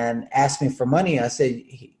 and asked me for money. I said,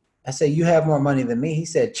 you have more money than me. He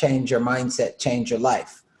said, change your mindset, change your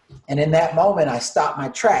life. And in that moment, I stopped my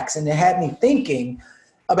tracks, and it had me thinking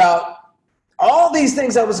about all these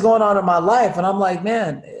things that was going on in my life. And I'm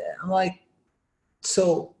like,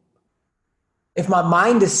 so if my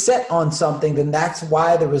mind is set on something, then that's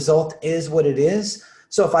why the result is what it is.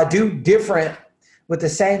 So if I do different with the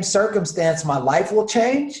same circumstance, my life will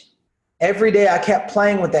change. Every day I kept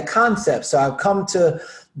playing with that concept. So I've come to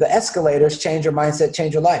the escalators, change your mindset,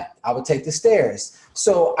 change your life. I would take the stairs.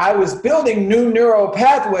 So I was building new neural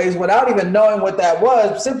pathways without even knowing what that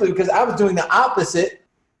was, simply because I was doing the opposite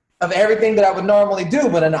of everything that I would normally do.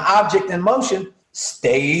 But an object in motion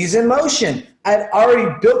stays in motion. I'd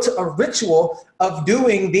already built a ritual of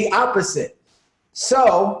doing the opposite.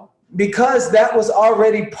 So because that was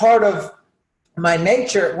already part of my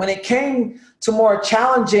nature, when it came to more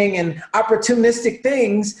challenging and opportunistic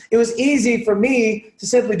things, it was easy for me to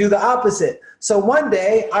simply do the opposite. So one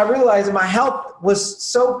day I realized my health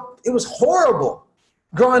was it was horrible.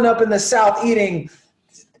 Growing up in the South, eating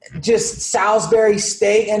just Salisbury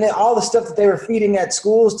steak and all the stuff that they were feeding at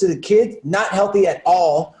schools to the kids, not healthy at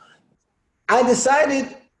all. I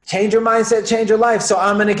decided, change your mindset, change your life. So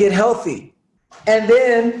I'm going to get healthy. And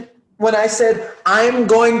then when I said, I'm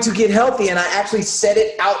going to get healthy, and I actually said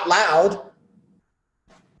it out loud,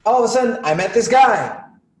 all of a sudden I met this guy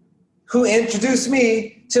who introduced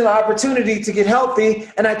me to an opportunity to get healthy,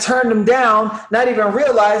 and I turned him down, not even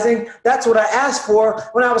realizing that's what I asked for.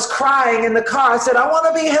 When I was crying in the car, I said, I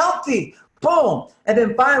want to be healthy. Boom. And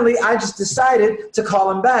then finally, I just decided to call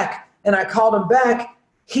him back. And I called him back.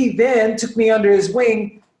 He then took me under his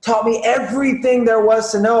wing, taught me everything there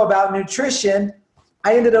was to know about nutrition.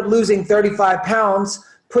 I ended up losing 35 pounds,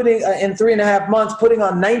 in 3.5 months, putting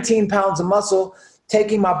on 19 pounds of muscle,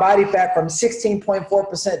 taking my body fat from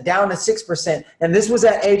 16.4% down to 6%. And this was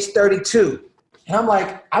at age 32. And I'm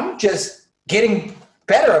like, I'm just getting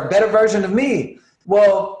better, a better version of me.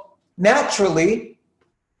 Well, naturally,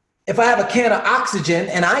 if I have a can of oxygen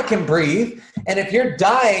and I can breathe, and if you're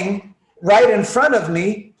dying right in front of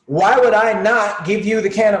me, why would I not give you the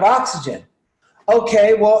can of oxygen?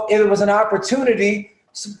 Okay, well, it was an opportunity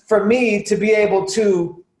for me to be able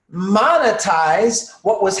to monetize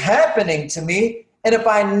what was happening to me. And if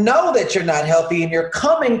I know that you're not healthy and you're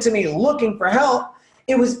coming to me looking for help,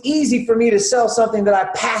 it was easy for me to sell something that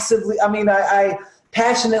I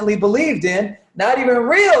passionately believed in, not even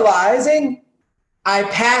realizing I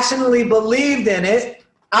passionately believed in it.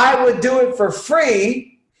 I would do it for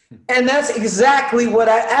free. And that's exactly what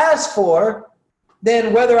I asked for.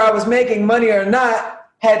 Then whether I was making money or not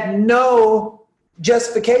had no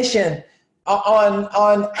justification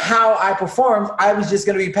on how I performed. I was just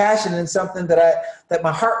going to be passionate in something that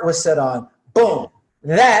my heart was set on. Boom.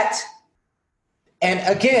 That. And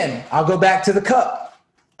again, I'll go back to the cup.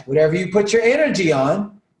 Whatever you put your energy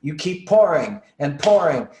on, you keep pouring and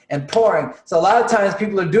pouring and pouring. So a lot of times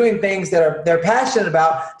people are doing things that they're passionate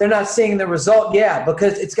about. They're not seeing the result yet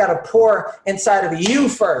because it's got to pour inside of you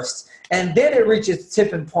first. And then it reaches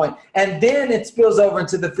tipping point. And then it spills over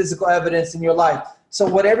into the physical evidence in your life. So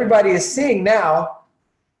what everybody is seeing now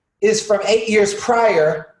is from 8 years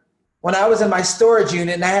prior, when I was in my storage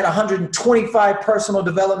unit and I had 125 personal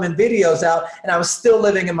development videos out and I was still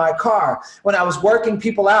living in my car. When I was working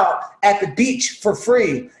people out at the beach for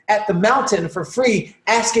free, at the mountain for free,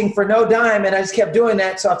 asking for no dime. And I just kept doing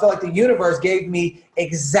that. So I felt like the universe gave me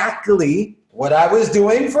exactly what I was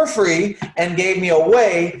doing for free and gave me a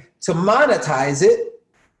way to monetize it,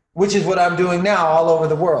 which is what I'm doing now all over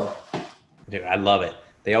the world. Dude, I love it.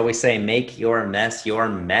 They always say, make your mess your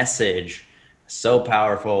message. So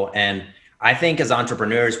powerful. And I think as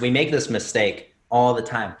entrepreneurs, we make this mistake all the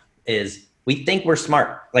time is we think we're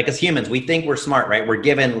smart. Like as humans, we think we're smart, right? We're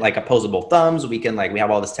given like opposable thumbs. We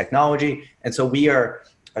have all this technology. And so we are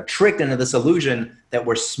tricked into this illusion that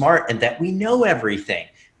we're smart and that we know everything,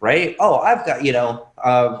 right? Oh, I've got,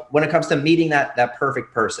 when it comes to meeting that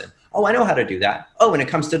perfect person. Oh, I know how to do that. Oh, when it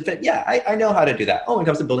comes to fit, yeah, I know how to do that. Oh, when it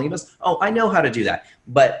comes to building a business, oh, I know how to do that.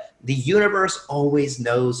 But the universe always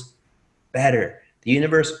knows better. The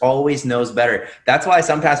universe always knows better. That's why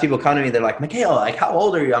sometimes people come to me, they're like, Mikhail, like, how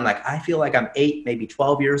old are you? I'm like, I feel like I'm 8, maybe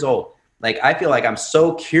 12 years old. Like, I feel like I'm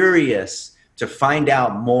so curious to find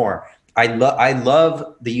out more. I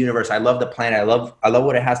love the universe. I love the planet. I love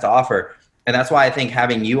what it has to offer. And that's why I think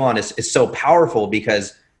having you on is so powerful,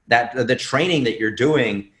 because that the training that you're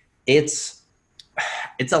doing, it's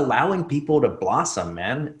allowing people to blossom,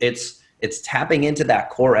 man. It's tapping into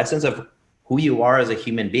that core essence of who you are as a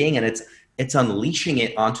human being. And it's it's unleashing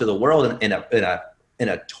it onto the world in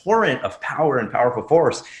a torrent of power and powerful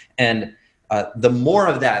force. And the more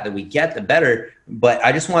of that we get, the better. But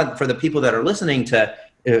I just want for the people that are listening to,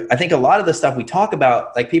 I think a lot of the stuff we talk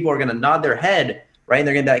about, like people are going to nod their head, right? And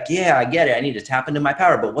they're going to be like, yeah, I get it. I need to tap into my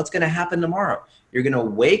power. But what's going to happen tomorrow? You're going to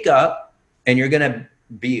wake up and you're going to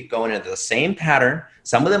be going into the same pattern.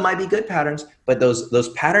 Some of them might be good patterns, but those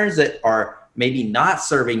patterns that are maybe not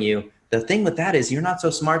serving you, the thing with that is you're not so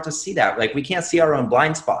smart to see that. Like we can't see our own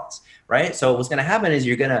blind spots, right? So what's going to happen is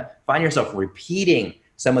you're going to find yourself repeating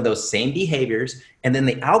some of those same behaviors, and then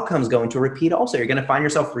the outcome's going to repeat also. You're going to find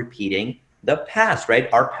yourself repeating the past, right?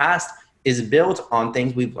 Our past is built on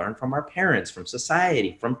things we've learned from our parents, from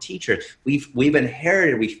society, from teachers. We've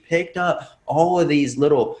inherited, we've picked up all of these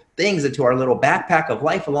little things into our little backpack of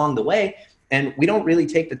life along the way, and we don't really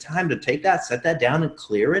take the time to take that, set that down, and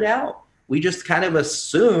clear it out. We just kind of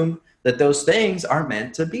assume that those things are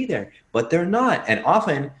meant to be there, but they're not. And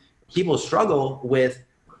often people struggle with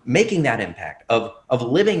making that impact, of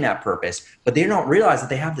living that purpose, but they don't realize that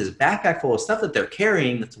they have this backpack full of stuff that they're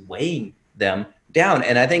carrying that's weighing them down.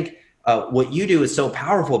 And I think what you do is so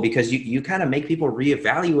powerful because you kind of make people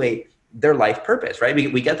reevaluate their life purpose, right?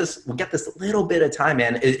 We get this little bit of time,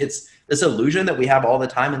 man. It's this illusion that we have all the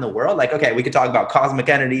time in the world. Like, okay, we could talk about cosmic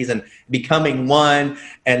entities and becoming one,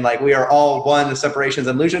 and like we are all one. The separation's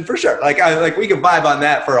an illusion for sure. Like we could vibe on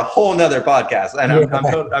that for a whole nother podcast, and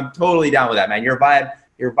I'm totally down with that, man. Your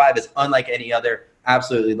vibe is unlike any other.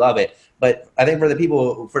 Absolutely love it. But I think for the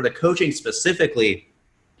people, for the coaching specifically,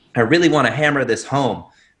 I really want to hammer this home,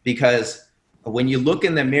 because when you look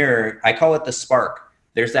in the mirror, I call it the spark.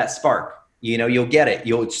 There's that spark, you'll get it.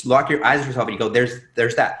 You'll lock your eyes on yourself and you go,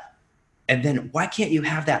 there's that. And then why can't you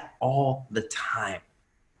have that all the time?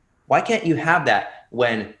 Why can't you have that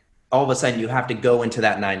when all of a sudden you have to go into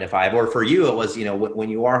that 9 to 5? Or for you, it was, when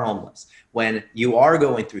you are homeless, when you are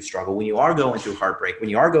going through struggle, when you are going through heartbreak, when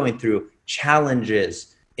you are going through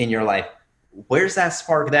challenges in your life, where's that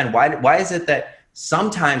spark then? Why is it that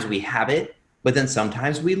sometimes we have it, but then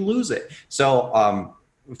sometimes we lose it? So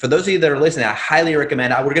for those of you that are listening, I highly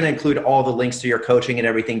recommend, we're going to include all the links to your coaching and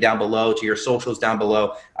everything down below, to your socials down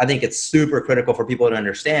below. I think it's super critical for people to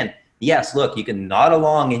understand. Yes, look, you can nod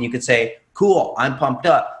along and you can say, cool, I'm pumped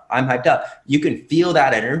up, I'm hyped up. You can feel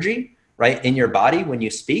that energy, right, in your body when you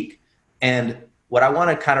speak. And what I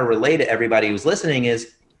want to kind of relay to everybody who's listening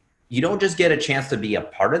is you don't just get a chance to be a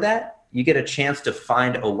part of that. You get a chance to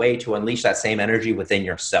find a way to unleash that same energy within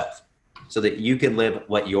yourself so that you can live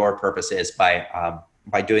what your purpose is by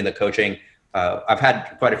doing the coaching. I've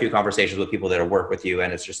had quite a few conversations with people that work with you,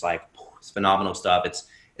 and it's just like, it's phenomenal stuff.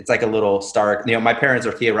 It's like a little star. My parents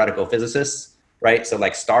are theoretical physicists, right? So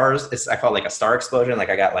like stars, I call it like a star explosion. Like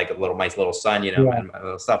I got like my little sun, and my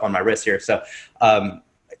little stuff on my wrist here. So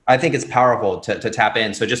I think it's powerful to tap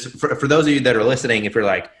in. So just for those of you that are listening, if you're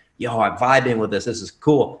like, yo, I'm vibing with this is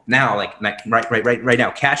cool. Now, like right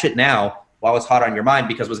now, catch it now while it's hot on your mind,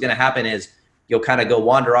 because what's going to happen is you'll kind of go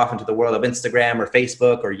wander off into the world of Instagram or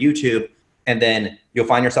Facebook or YouTube, and then you'll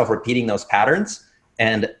find yourself repeating those patterns.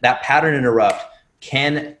 And that pattern interrupt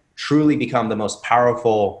can truly become the most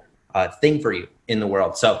powerful thing for you in the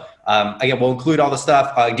world. So again, we'll include all the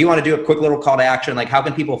stuff. Do you want to do a quick little call to action? Like, how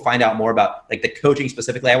can people find out more about like the coaching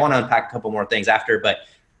specifically? I want to unpack a couple more things after, but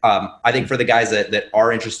I think for the guys that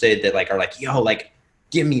are interested, that like are like, yo, like,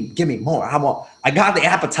 give me more. I got the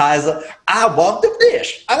appetizer. I want the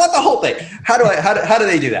dish. I want the whole thing. How do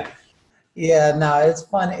they do that? Yeah, no, it's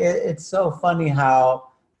fun. It's so funny how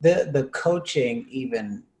the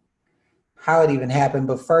coaching how it even happened.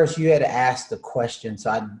 But first you had to ask the question. So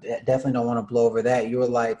I definitely don't want to blow over that. You were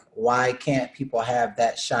like, why can't people have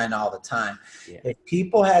that shine all the time? Yeah. If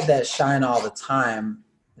people had that shine all the time,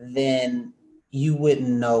 then you wouldn't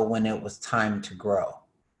know when it was time to grow.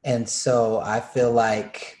 And so I feel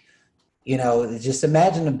like, just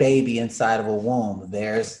imagine a baby inside of a womb.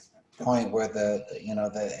 There's a point where the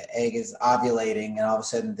egg is ovulating, and all of a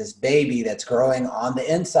sudden this baby that's growing on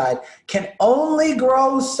the inside can only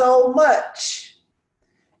grow so much.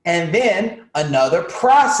 And then another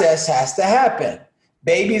process has to happen.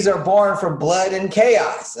 Babies are born from blood and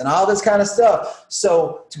chaos and all this kind of stuff.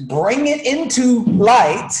 So to bring it into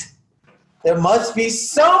light, there must be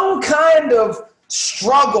some kind of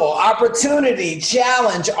struggle, opportunity,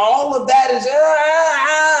 challenge. All of that is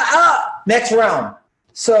next round.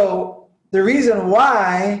 So the reason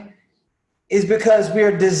why is because we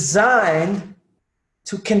are designed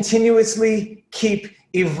to continuously keep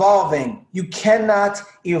evolving. You cannot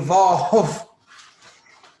evolve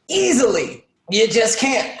easily. You just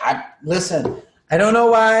can't. Listen, I don't know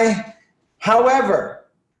why. However,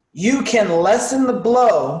 you can lessen the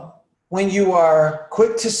blow when you are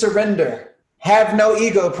quick to surrender, have no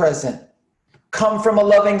ego present, come from a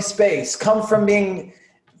loving space, come from being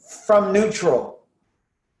from neutral,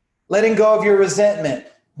 letting go of your resentment,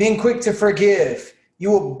 being quick to forgive,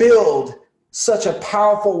 you will build such a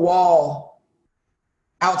powerful wall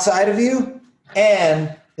outside of you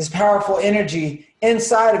and this powerful energy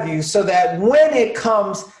inside of you, so that when it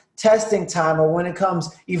comes testing time or when it comes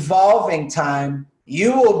evolving time,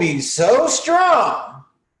 you will be so strong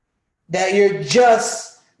that you're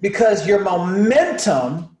just, because your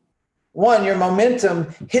momentum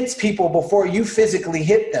hits people before you physically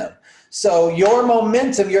hit them. So your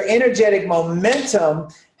momentum, your energetic momentum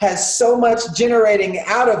has so much generating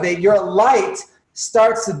out of it. Your light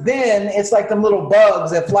starts to then, it's like them little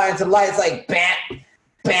bugs that fly into the light. It's like, bam,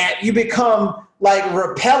 bam. You become like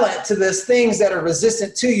repellent to those things that are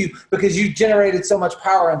resistant to you because you generated so much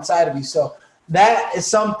power inside of you. So that is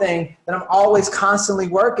something that I'm always constantly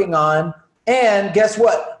working on. And guess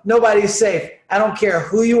what? Nobody's safe. I don't care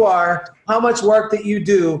who you are, how much work that you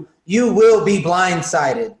do, you will be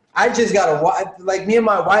blindsided. I just got a wife, like me and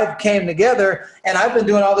my wife came together, and I've been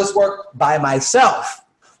doing all this work by myself.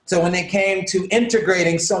 So when it came to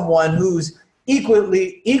integrating someone who's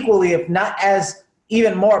equally, if not as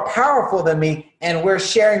even more powerful than me, and we're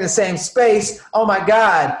sharing the same space, oh my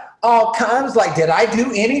God, all kinds, like, did I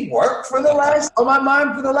do any work for the last, on my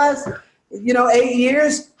mind for the last, 8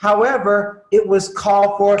 years? However, it was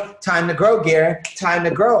called for time to grow, Gary, time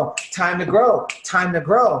to grow, time to grow, time to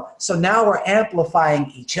grow. So now we're amplifying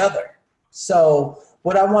each other. So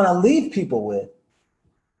what I want to leave people with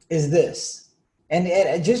is this,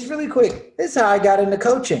 and just really quick, this is how I got into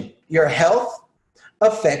coaching. Your health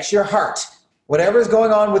affects your heart. Whatever's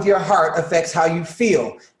going on with your heart affects how you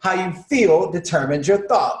feel. How you feel determines your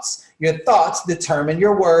thoughts. Your thoughts determine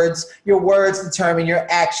your words determine your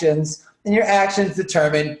actions, and your actions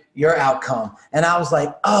determine your outcome. And I was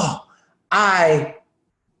like, oh, I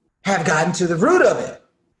have gotten to the root of it.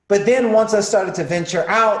 But then once I started to venture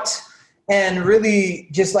out and really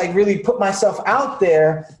just like really put myself out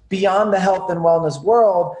there beyond the health and wellness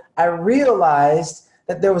world, I realized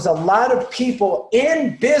that there was a lot of people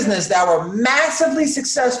in business that were massively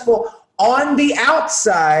successful on the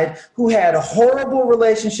outside who had horrible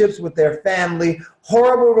relationships with their family,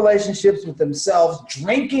 horrible relationships with themselves,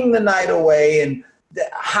 drinking the night away and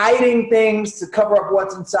hiding things to cover up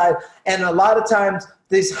what's inside. And a lot of times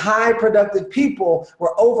these high productive people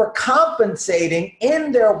were overcompensating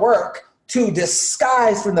in their work to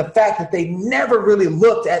disguise from the fact that they never really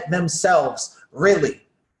looked at themselves, really.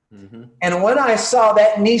 Mm-hmm. And when I saw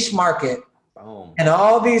that niche market, and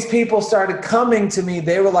all these people started coming to me,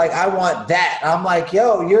 they were like, I want that. I'm like,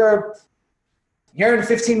 yo, you're earning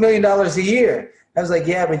 $15 million a year. I was like,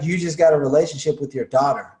 yeah, but you just got a relationship with your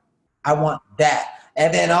daughter. I want that.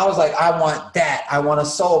 And then I was like, I want that. I want a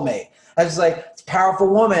soulmate. I was like, it's a powerful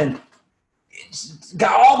woman.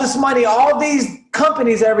 Got all this money, all these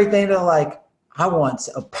companies, everything. They're like, I want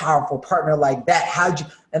a powerful partner like that. How'd you?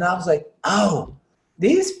 And I was like, oh,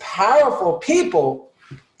 these powerful people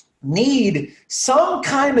need some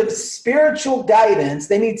kind of spiritual guidance.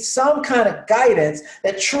 They need some kind of guidance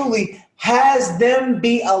that truly has them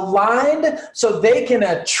be aligned so they can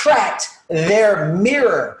attract their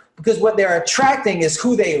mirror, because what they're attracting is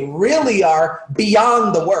who they really are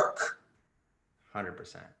beyond the work.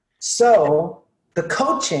 100%. So the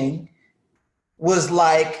coaching was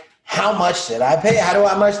like, how much did I pay?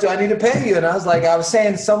 How much do I need to pay you? And I was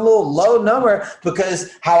saying some little low number,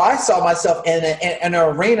 because how I saw myself in an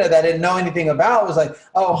arena that I didn't know anything about was like,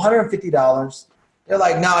 oh, $150. They're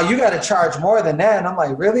like, no, you got to charge more than that. And I'm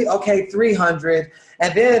like, really? Okay, $300.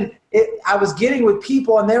 And then I was getting with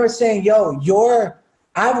people and they were saying, yo,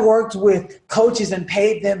 I've worked with coaches and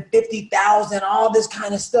paid them $50,000, all this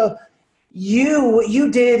kind of stuff. What you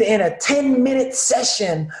did in a 10-minute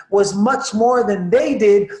session was much more than they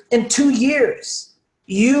did in 2 years.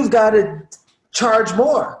 You've got to charge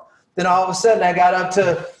more. Then all of a sudden I got up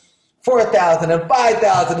to $4,000 and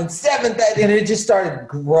 $5,000 and $7,000, and it just started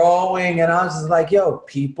growing. And I was just like, yo,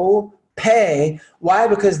 people pay. Why?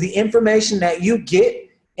 Because the information that you get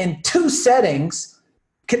in 2 settings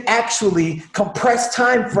can actually compress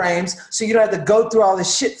time frames so you don't have to go through all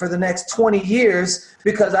this shit for the next 20 years,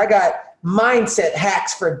 because I got mindset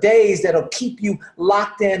hacks for days that'll keep you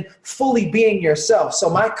locked in, fully being yourself.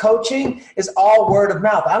 So my coaching is all word of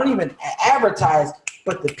mouth. I don't even advertise,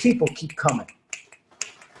 but the people keep coming.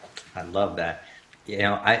 I love that.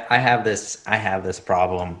 I have this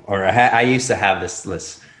problem, or I used to have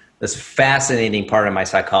this fascinating part of my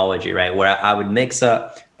psychology, right? Where I would mix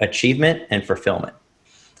up achievement and fulfillment.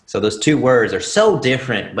 So those two words are so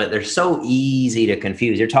different, but they're so easy to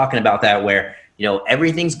confuse. You're talking about that where,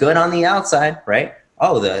 everything's good on the outside, right?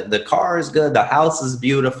 Oh, the car is good. The house is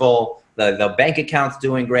beautiful. The bank account's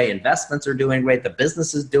doing great. Investments are doing great. The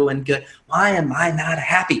business is doing good. Why am I not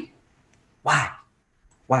happy? Why?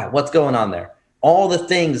 What's going on there? All the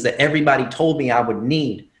things that everybody told me I would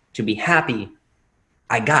need to be happy,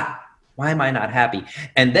 I got. Why am I not happy?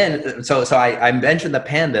 And then, so I mentioned the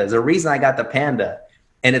panda. There's a reason I got the panda.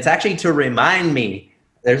 And it's actually to remind me,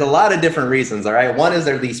 there's a lot of different reasons, all right? One is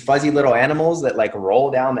they're these fuzzy little animals that like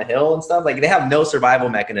roll down the hill and stuff. Like they have no survival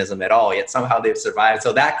mechanism at all, yet somehow they've survived.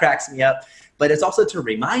 So that cracks me up. But it's also to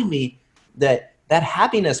remind me that that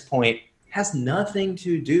happiness point has nothing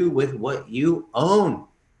to do with what you own,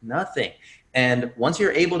 nothing. And once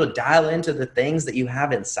you're able to dial into the things that you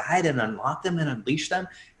have inside and unlock them and unleash them,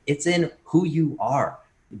 it's in who you are.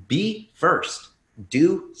 Be first,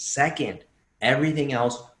 do second. Everything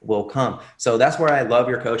else will come. So that's where I love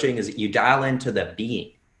your coaching is you dial into the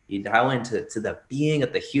being. You dial into the being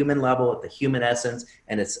at the human level, at the human essence,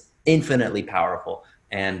 and it's infinitely powerful.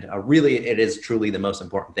 And really, it is truly the most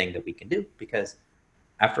important thing that we can do because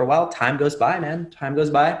after a while, time goes by, man. Time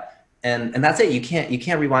goes by. And that's it. You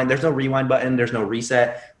can't rewind. There's no rewind button. There's no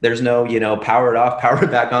reset. There's no, power it off, power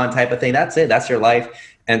it back on type of thing. That's it. That's your life.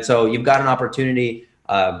 And so you've got an opportunity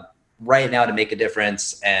right now to make a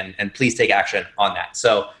difference and please take action on that.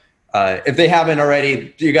 So if they haven't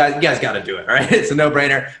already, you guys got to do it. All right. It's a no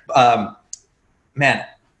brainer. Man,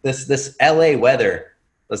 this LA weather,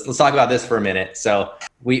 let's talk about this for a minute. So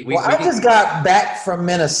I just got back from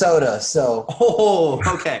Minnesota. So. Oh,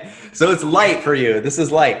 okay. So it's light for you. This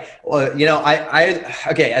is light. Well,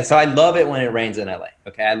 okay. So I love it when it rains in LA.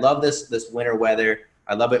 Okay. I love this winter weather.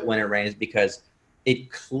 I love it when it rains because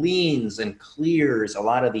it cleans and clears a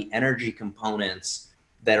lot of the energy components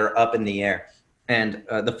that are up in the air. And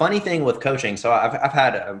the funny thing with coaching, so I've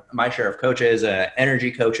had my share of coaches,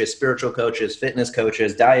 energy coaches, spiritual coaches, fitness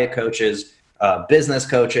coaches, diet coaches, business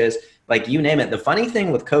coaches, like you name it. The funny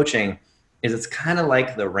thing with coaching is it's kind of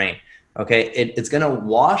like the rain, okay? It's going to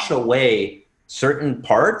wash away certain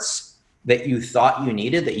parts that you thought you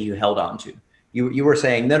needed that you held on to. You were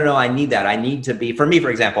saying, no, I need that. I need to be, for me,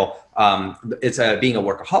 for example, it's being a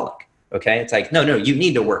workaholic. Okay. It's like, no, you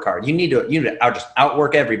need to work hard. You need to just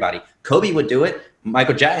outwork everybody. Kobe would do it.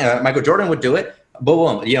 Michael Jordan would do it.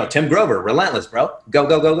 Boom. Tim Grover, relentless, bro.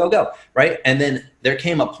 Go. Right. And then there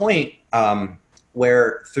came a point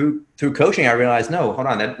where through coaching, I realized, no, hold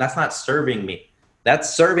on. That's not serving me.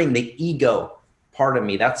 That's serving the ego part of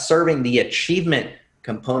me. That's serving the achievement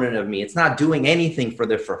component of me. It's not doing anything for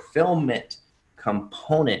the fulfillment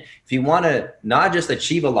component. If you want to not just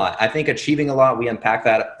achieve a lot, I think achieving a lot, we unpack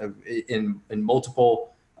that in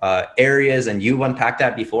multiple areas, and you've unpacked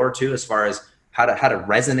that before too, as far as how to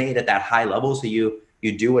resonate at that high level, so you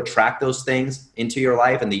do attract those things into your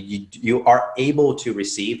life, and you are able to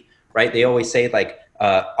receive. Right? They always say like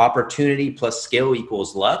opportunity plus skill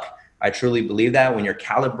equals luck. I truly believe that when you're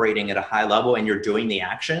calibrating at a high level and you're doing the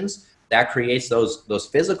actions, that creates those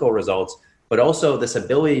physical results, but also this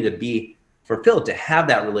ability to be fulfilled, to have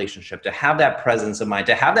that relationship, to have that presence of mind,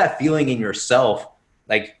 to have that feeling in yourself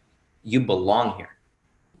like you belong here.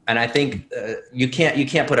 And I think you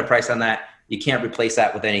can't put a price on that. You can't replace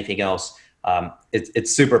that with anything else.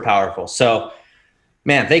 It's super powerful. So,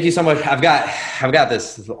 man, thank you so much. I've got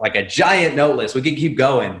this like a giant note list. We could keep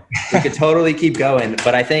going. We could totally keep going.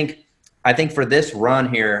 But I think for this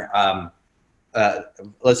run here,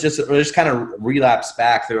 let's just kind of relapse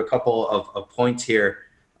back through a couple of points here.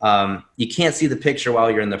 You can't see the picture while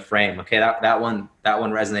you're in the frame. Okay, that one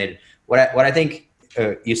resonated. What I think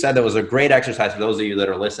you said that was a great exercise for those of you that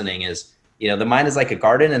are listening is, the mind is like a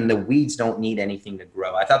garden and the weeds don't need anything to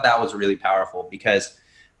grow. I thought that was really powerful because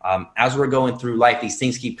as we're going through life, these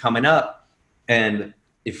things keep coming up. And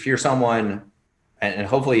if you're someone, and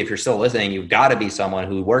hopefully if you're still listening, you've got to be someone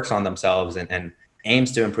who works on themselves and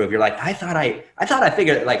aims to improve. You're like, I thought I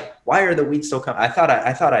figured, like, why are the weeds still coming? I thought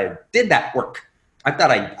I did that work. I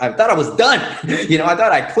thought I was done. I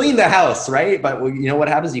thought I cleaned the house, right? But what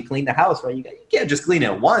happens? You clean the house, right? You can't just clean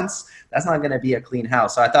it once. That's not going to be a clean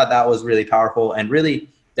house. So I thought that was really powerful and really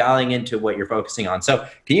dialing into what you're focusing on. So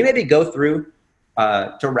can you maybe go through,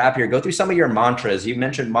 to wrap here, go through some of your mantras? You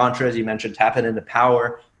mentioned mantras. You mentioned tapping into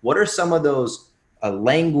power. What are some of those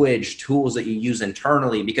language tools that you use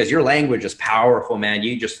internally? Because your language is powerful, man.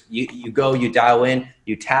 You go, you dial in,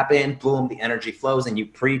 you tap in, boom, the energy flows, and you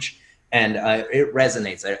preach. And it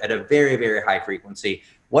resonates at a very, very high frequency.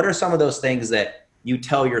 What are some of those things that you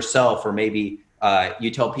tell yourself, or maybe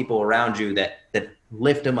you tell people around you that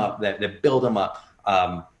lift them up, that build them up?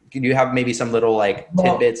 Can you have maybe some little like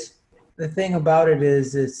tidbits? The thing about it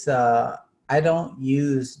is, I don't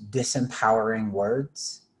use disempowering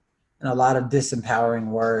words, and a lot of disempowering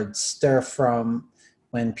words stir from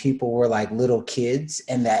when people were like little kids,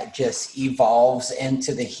 and that just evolves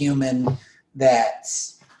into the human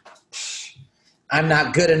that's I'm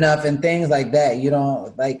not good enough and things like that. You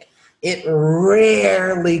don't like it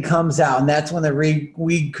rarely comes out. And that's when the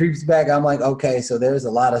weed creeps back. I'm like, okay, so there's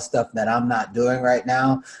a lot of stuff that I'm not doing right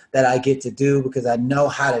now that I get to do because I know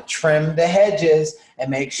how to trim the hedges and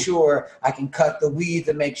make sure I can cut the weeds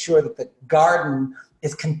and make sure that the garden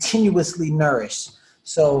is continuously nourished.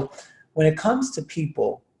 So when it comes to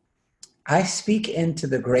people, I speak into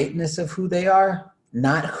the greatness of who they are,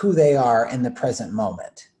 not who they are in the present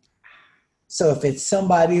moment. So if it's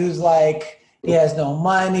somebody who's like, he has no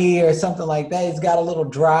money or something like that, he's got a little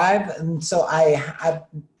drive. And so I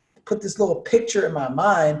put this little picture in my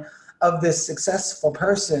mind of this successful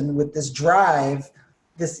person with this drive,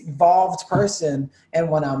 this evolved person.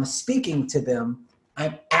 And when I'm speaking to them,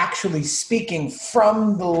 I'm actually speaking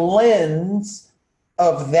from the lens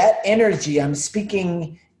of that energy. I'm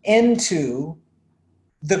speaking into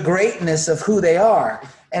the greatness of who they are.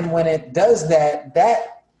 And when it does that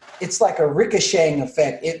it's like a ricocheting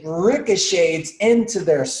effect. It ricochets into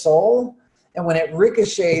their soul. And when it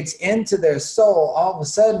ricochets into their soul, all of a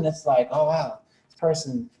sudden it's like, oh, wow, this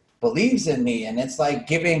person believes in me. And it's like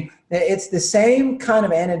it's the same kind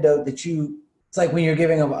of antidote it's like when you're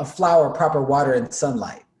giving a flower proper water and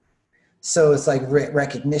sunlight. So it's like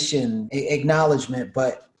recognition, acknowledgement.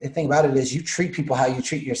 But the thing about it is you treat people how you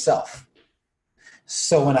treat yourself.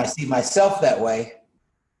 So when I see myself that way,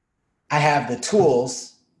 I have the tools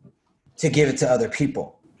to give it to other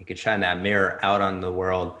people. You could shine that mirror out on the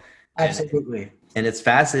world. Absolutely. And it's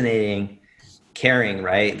fascinating caring,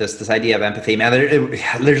 right? This idea of empathy, man,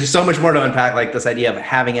 there's so much more to unpack, like this idea of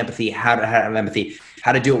having empathy, how to have empathy,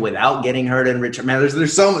 how to do it without getting hurt and rich. Man,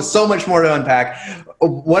 there's so much more to unpack.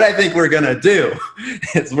 What I think we're going to do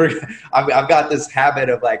is I've got this habit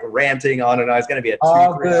of like ranting on and on. It's going to be a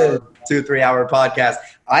 2-3 hour podcast.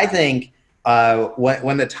 I think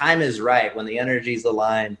when the time is right, when the energy's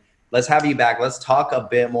aligned, let's have you back. Let's talk a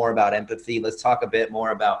bit more about empathy. Let's talk a bit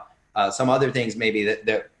more about some other things maybe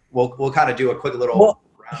that we'll kind of do a quick little. Well,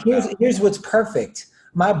 here's what's perfect.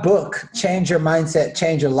 My book, Change Your Mindset,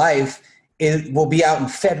 Change Your Life, will be out in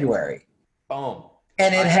February. Boom.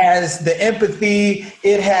 And it has the empathy.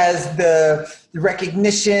 It has the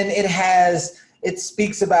recognition. It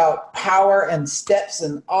speaks about power and steps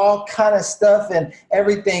and all kind of stuff and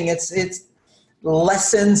everything. It's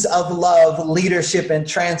lessons of love, leadership, and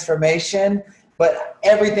transformation, but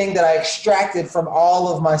everything that I extracted from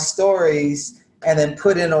all of my stories and then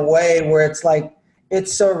put in a way where it's like,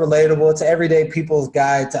 it's so relatable. It's everyday people's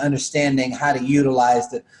guide to understanding how to utilize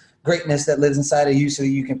the greatness that lives inside of you so that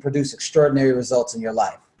you can produce extraordinary results in your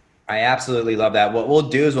life. I absolutely love that. What we'll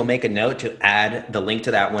do is we'll make a note to add the link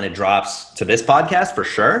to that when it drops to this podcast for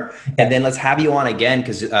sure. And then let's have you on again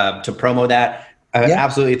because to promo that.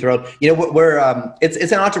 Absolutely thrilled. You know, it's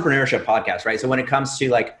an entrepreneurship podcast, right? So when it comes to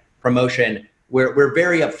like promotion, we're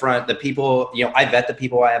very upfront. The people, I vet the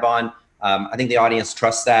people I have on. I think the audience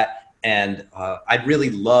trusts that. And I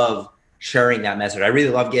really love sharing that message. I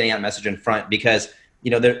really love getting that message in front because,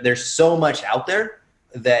 there's so much out there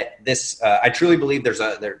that this, I truly believe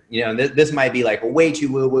this might be like way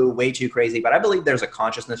too woo-woo, way too crazy, but I believe there's a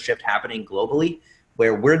consciousness shift happening globally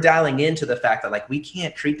where we're dialing into the fact that like we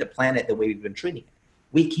can't treat the planet the way we've been treating it.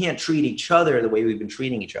 We can't treat each other the way we've been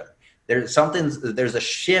treating each other. There's a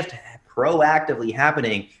shift proactively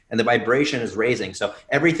happening and the vibration is raising. So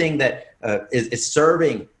everything that is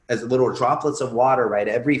serving as little droplets of water, right?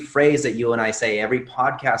 Every phrase that you and I say, every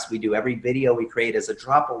podcast we do, every video we create is a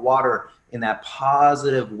drop of water in that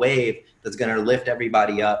positive wave that's going to lift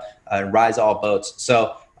everybody up and rise all boats.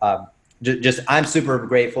 So I'm super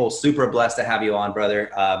grateful, super blessed to have you on,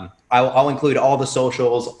 brother. I'll include all the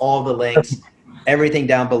socials, all the links, everything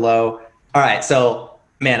down below. All right. So,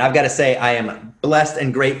 man, I've got to say I am blessed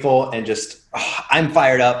and grateful and I'm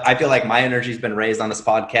fired up. I feel like my energy's been raised on this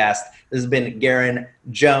podcast. This has been Garen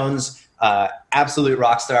Jones, absolute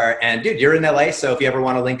rock star. And dude, you're in LA. So if you ever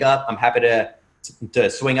want to link up, I'm happy to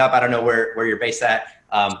swing up. I don't know where you're based at.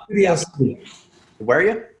 Studio City. Where are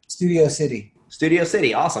you? Studio City. Studio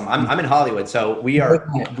City. Awesome. I'm in Hollywood. So we are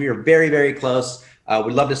very, very close.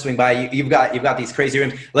 We'd love to swing by. You've got these crazy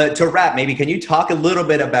rooms. To wrap, maybe can you talk a little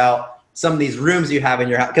bit about some of these rooms you have in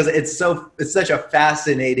your house? Because it's such a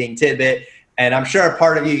fascinating tidbit. And I'm sure a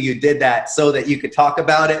part of you did that so that you could talk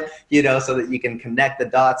about it, so that you can connect the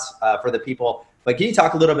dots for the people. But can you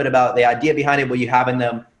talk a little bit about the idea behind it, what you have in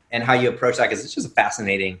them, and how you approach that, because it's just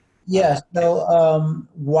fascinating. Yeah. So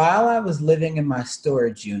while I was living in my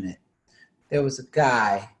storage unit, there was a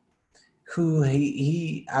guy who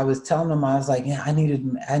I was telling him, I was like, yeah, I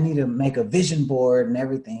need to make a vision board and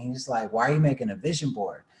everything. He's like, why are you making a vision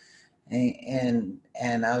board? And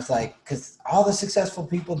I was like, because all the successful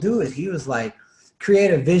people do it. He was like,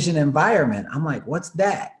 create a vision environment. I'm like, what's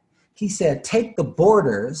that? He said, take the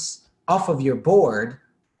borders off of your board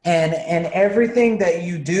and everything that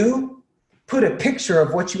you do, put a picture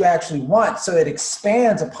of what you actually want so it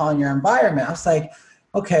expands upon your environment. I was like,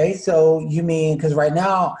 okay, so you mean, because right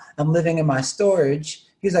now I'm living in my storage.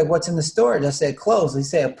 He's like, what's in the storage? I said, clothes. He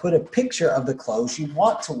said, put a picture of the clothes you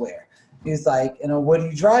want to wear. He's like, what are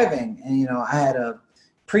you driving? And, I had a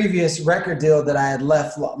previous record deal that I had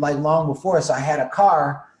left like long before. So I had a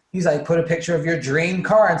car. He's like, put a picture of your dream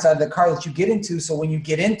car inside the car that you get into. So when you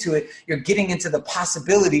get into it, you're getting into the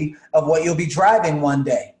possibility of what you'll be driving one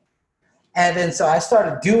day. And then so I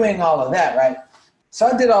started doing all of that, right? So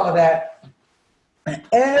I did all of that. And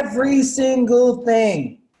every single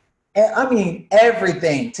thing, I mean,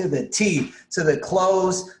 everything to the T, to the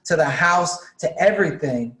clothes, to the house, to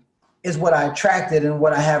everything is what I attracted and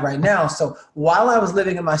what I have right now. So while I was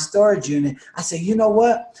living in my storage unit, I said, you know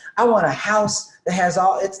what? I want a house that has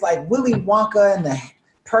it's like Willy Wonka and the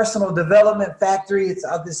personal development factory. It's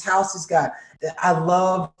this house has got, I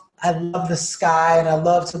love the sky and I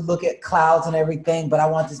love to look at clouds and everything, but I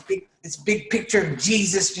want this big picture of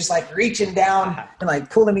Jesus just like reaching down and like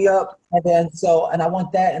pulling me up. And then and I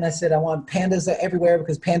want that. And I said, I want pandas everywhere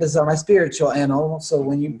because pandas are my spiritual animal. So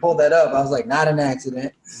when you pulled that up, I was like, not an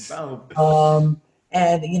accident.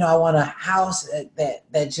 And I want a house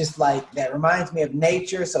that just like, that reminds me of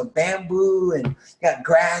nature. So bamboo and got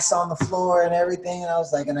grass on the floor and everything. And I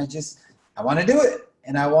was like, I want to do it.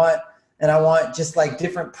 And I want just like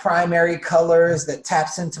different primary colors that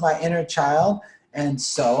taps into my inner child. And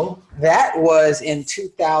so that was in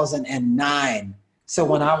 2009. So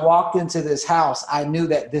when I walked into this house, I knew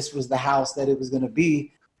that this was the house that it was going to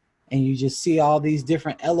be. And you just see all these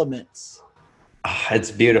different elements. Oh, it's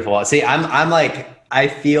beautiful. See, I'm like, I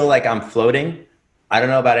feel like I'm floating. I don't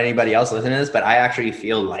know about anybody else listening to this, but I actually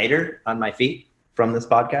feel lighter on my feet from this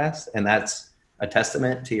podcast. And that's a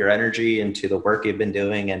testament to your energy and to the work you've been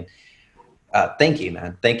doing. And thank you,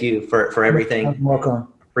 man. Thank you for everything. You're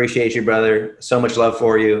welcome. Appreciate you, brother. So much love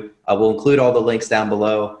for you. We'll include all the links down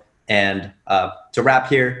below. And to wrap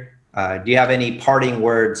here, do you have any parting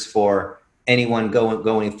words for anyone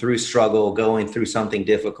going through struggle, going through something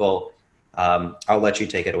difficult? I'll let you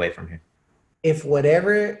take it away from here. If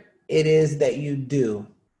whatever it is that you do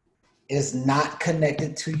is not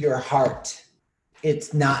connected to your heart,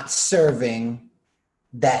 it's not serving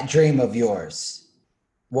that dream of yours.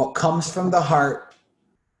 What comes from the heart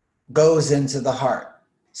goes into the heart.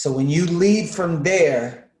 So when you lead from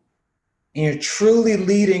there and you're truly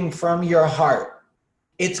leading from your heart,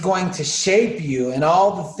 it's going to shape you, and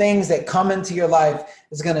all the things that come into your life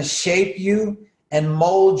is going to shape you and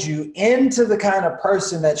mold you into the kind of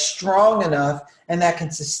person that's strong enough and that can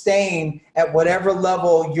sustain at whatever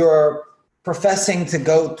level you're professing to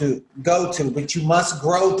go to, but you must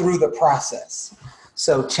grow through the process.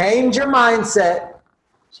 So change your mindset,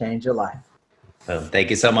 change your life. Thank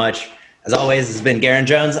you so much. As always, this has been Garen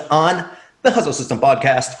Jones on the Hustle System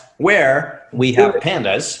Podcast, where we have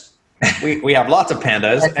pandas. We have lots of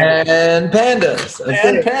pandas. And pandas.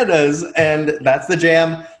 And pandas. And that's the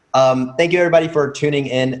jam. Thank you, everybody, for tuning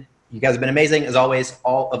in. You guys have been amazing. As always,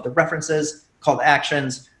 all of the references, call to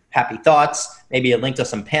actions, happy thoughts, maybe a link to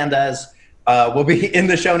some pandas will be in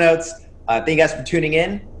the show notes. Thank you guys for tuning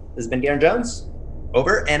in. This has been Garen Jones.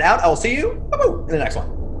 Over and out. I will see you in the next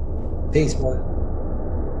one. Peace, brother.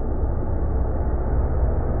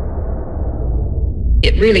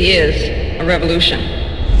 It really is a revolution.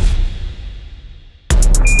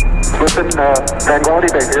 Listen, Tranquility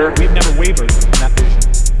Base here. We've never wavered in that vision.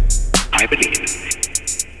 I believe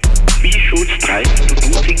we should strive to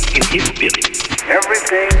do things in His spirit.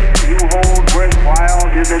 Everything you hold worthwhile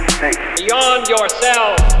is at stake. Beyond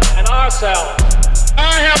yourself and ourselves,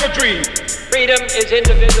 I have a dream. freedom is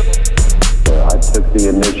indivisible. I took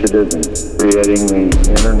the initiative in creating the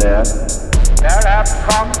internet. There have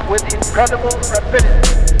come with incredible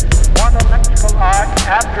rapidity one electrical arc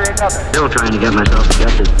after another. Still trying to get myself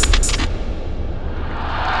adjusted.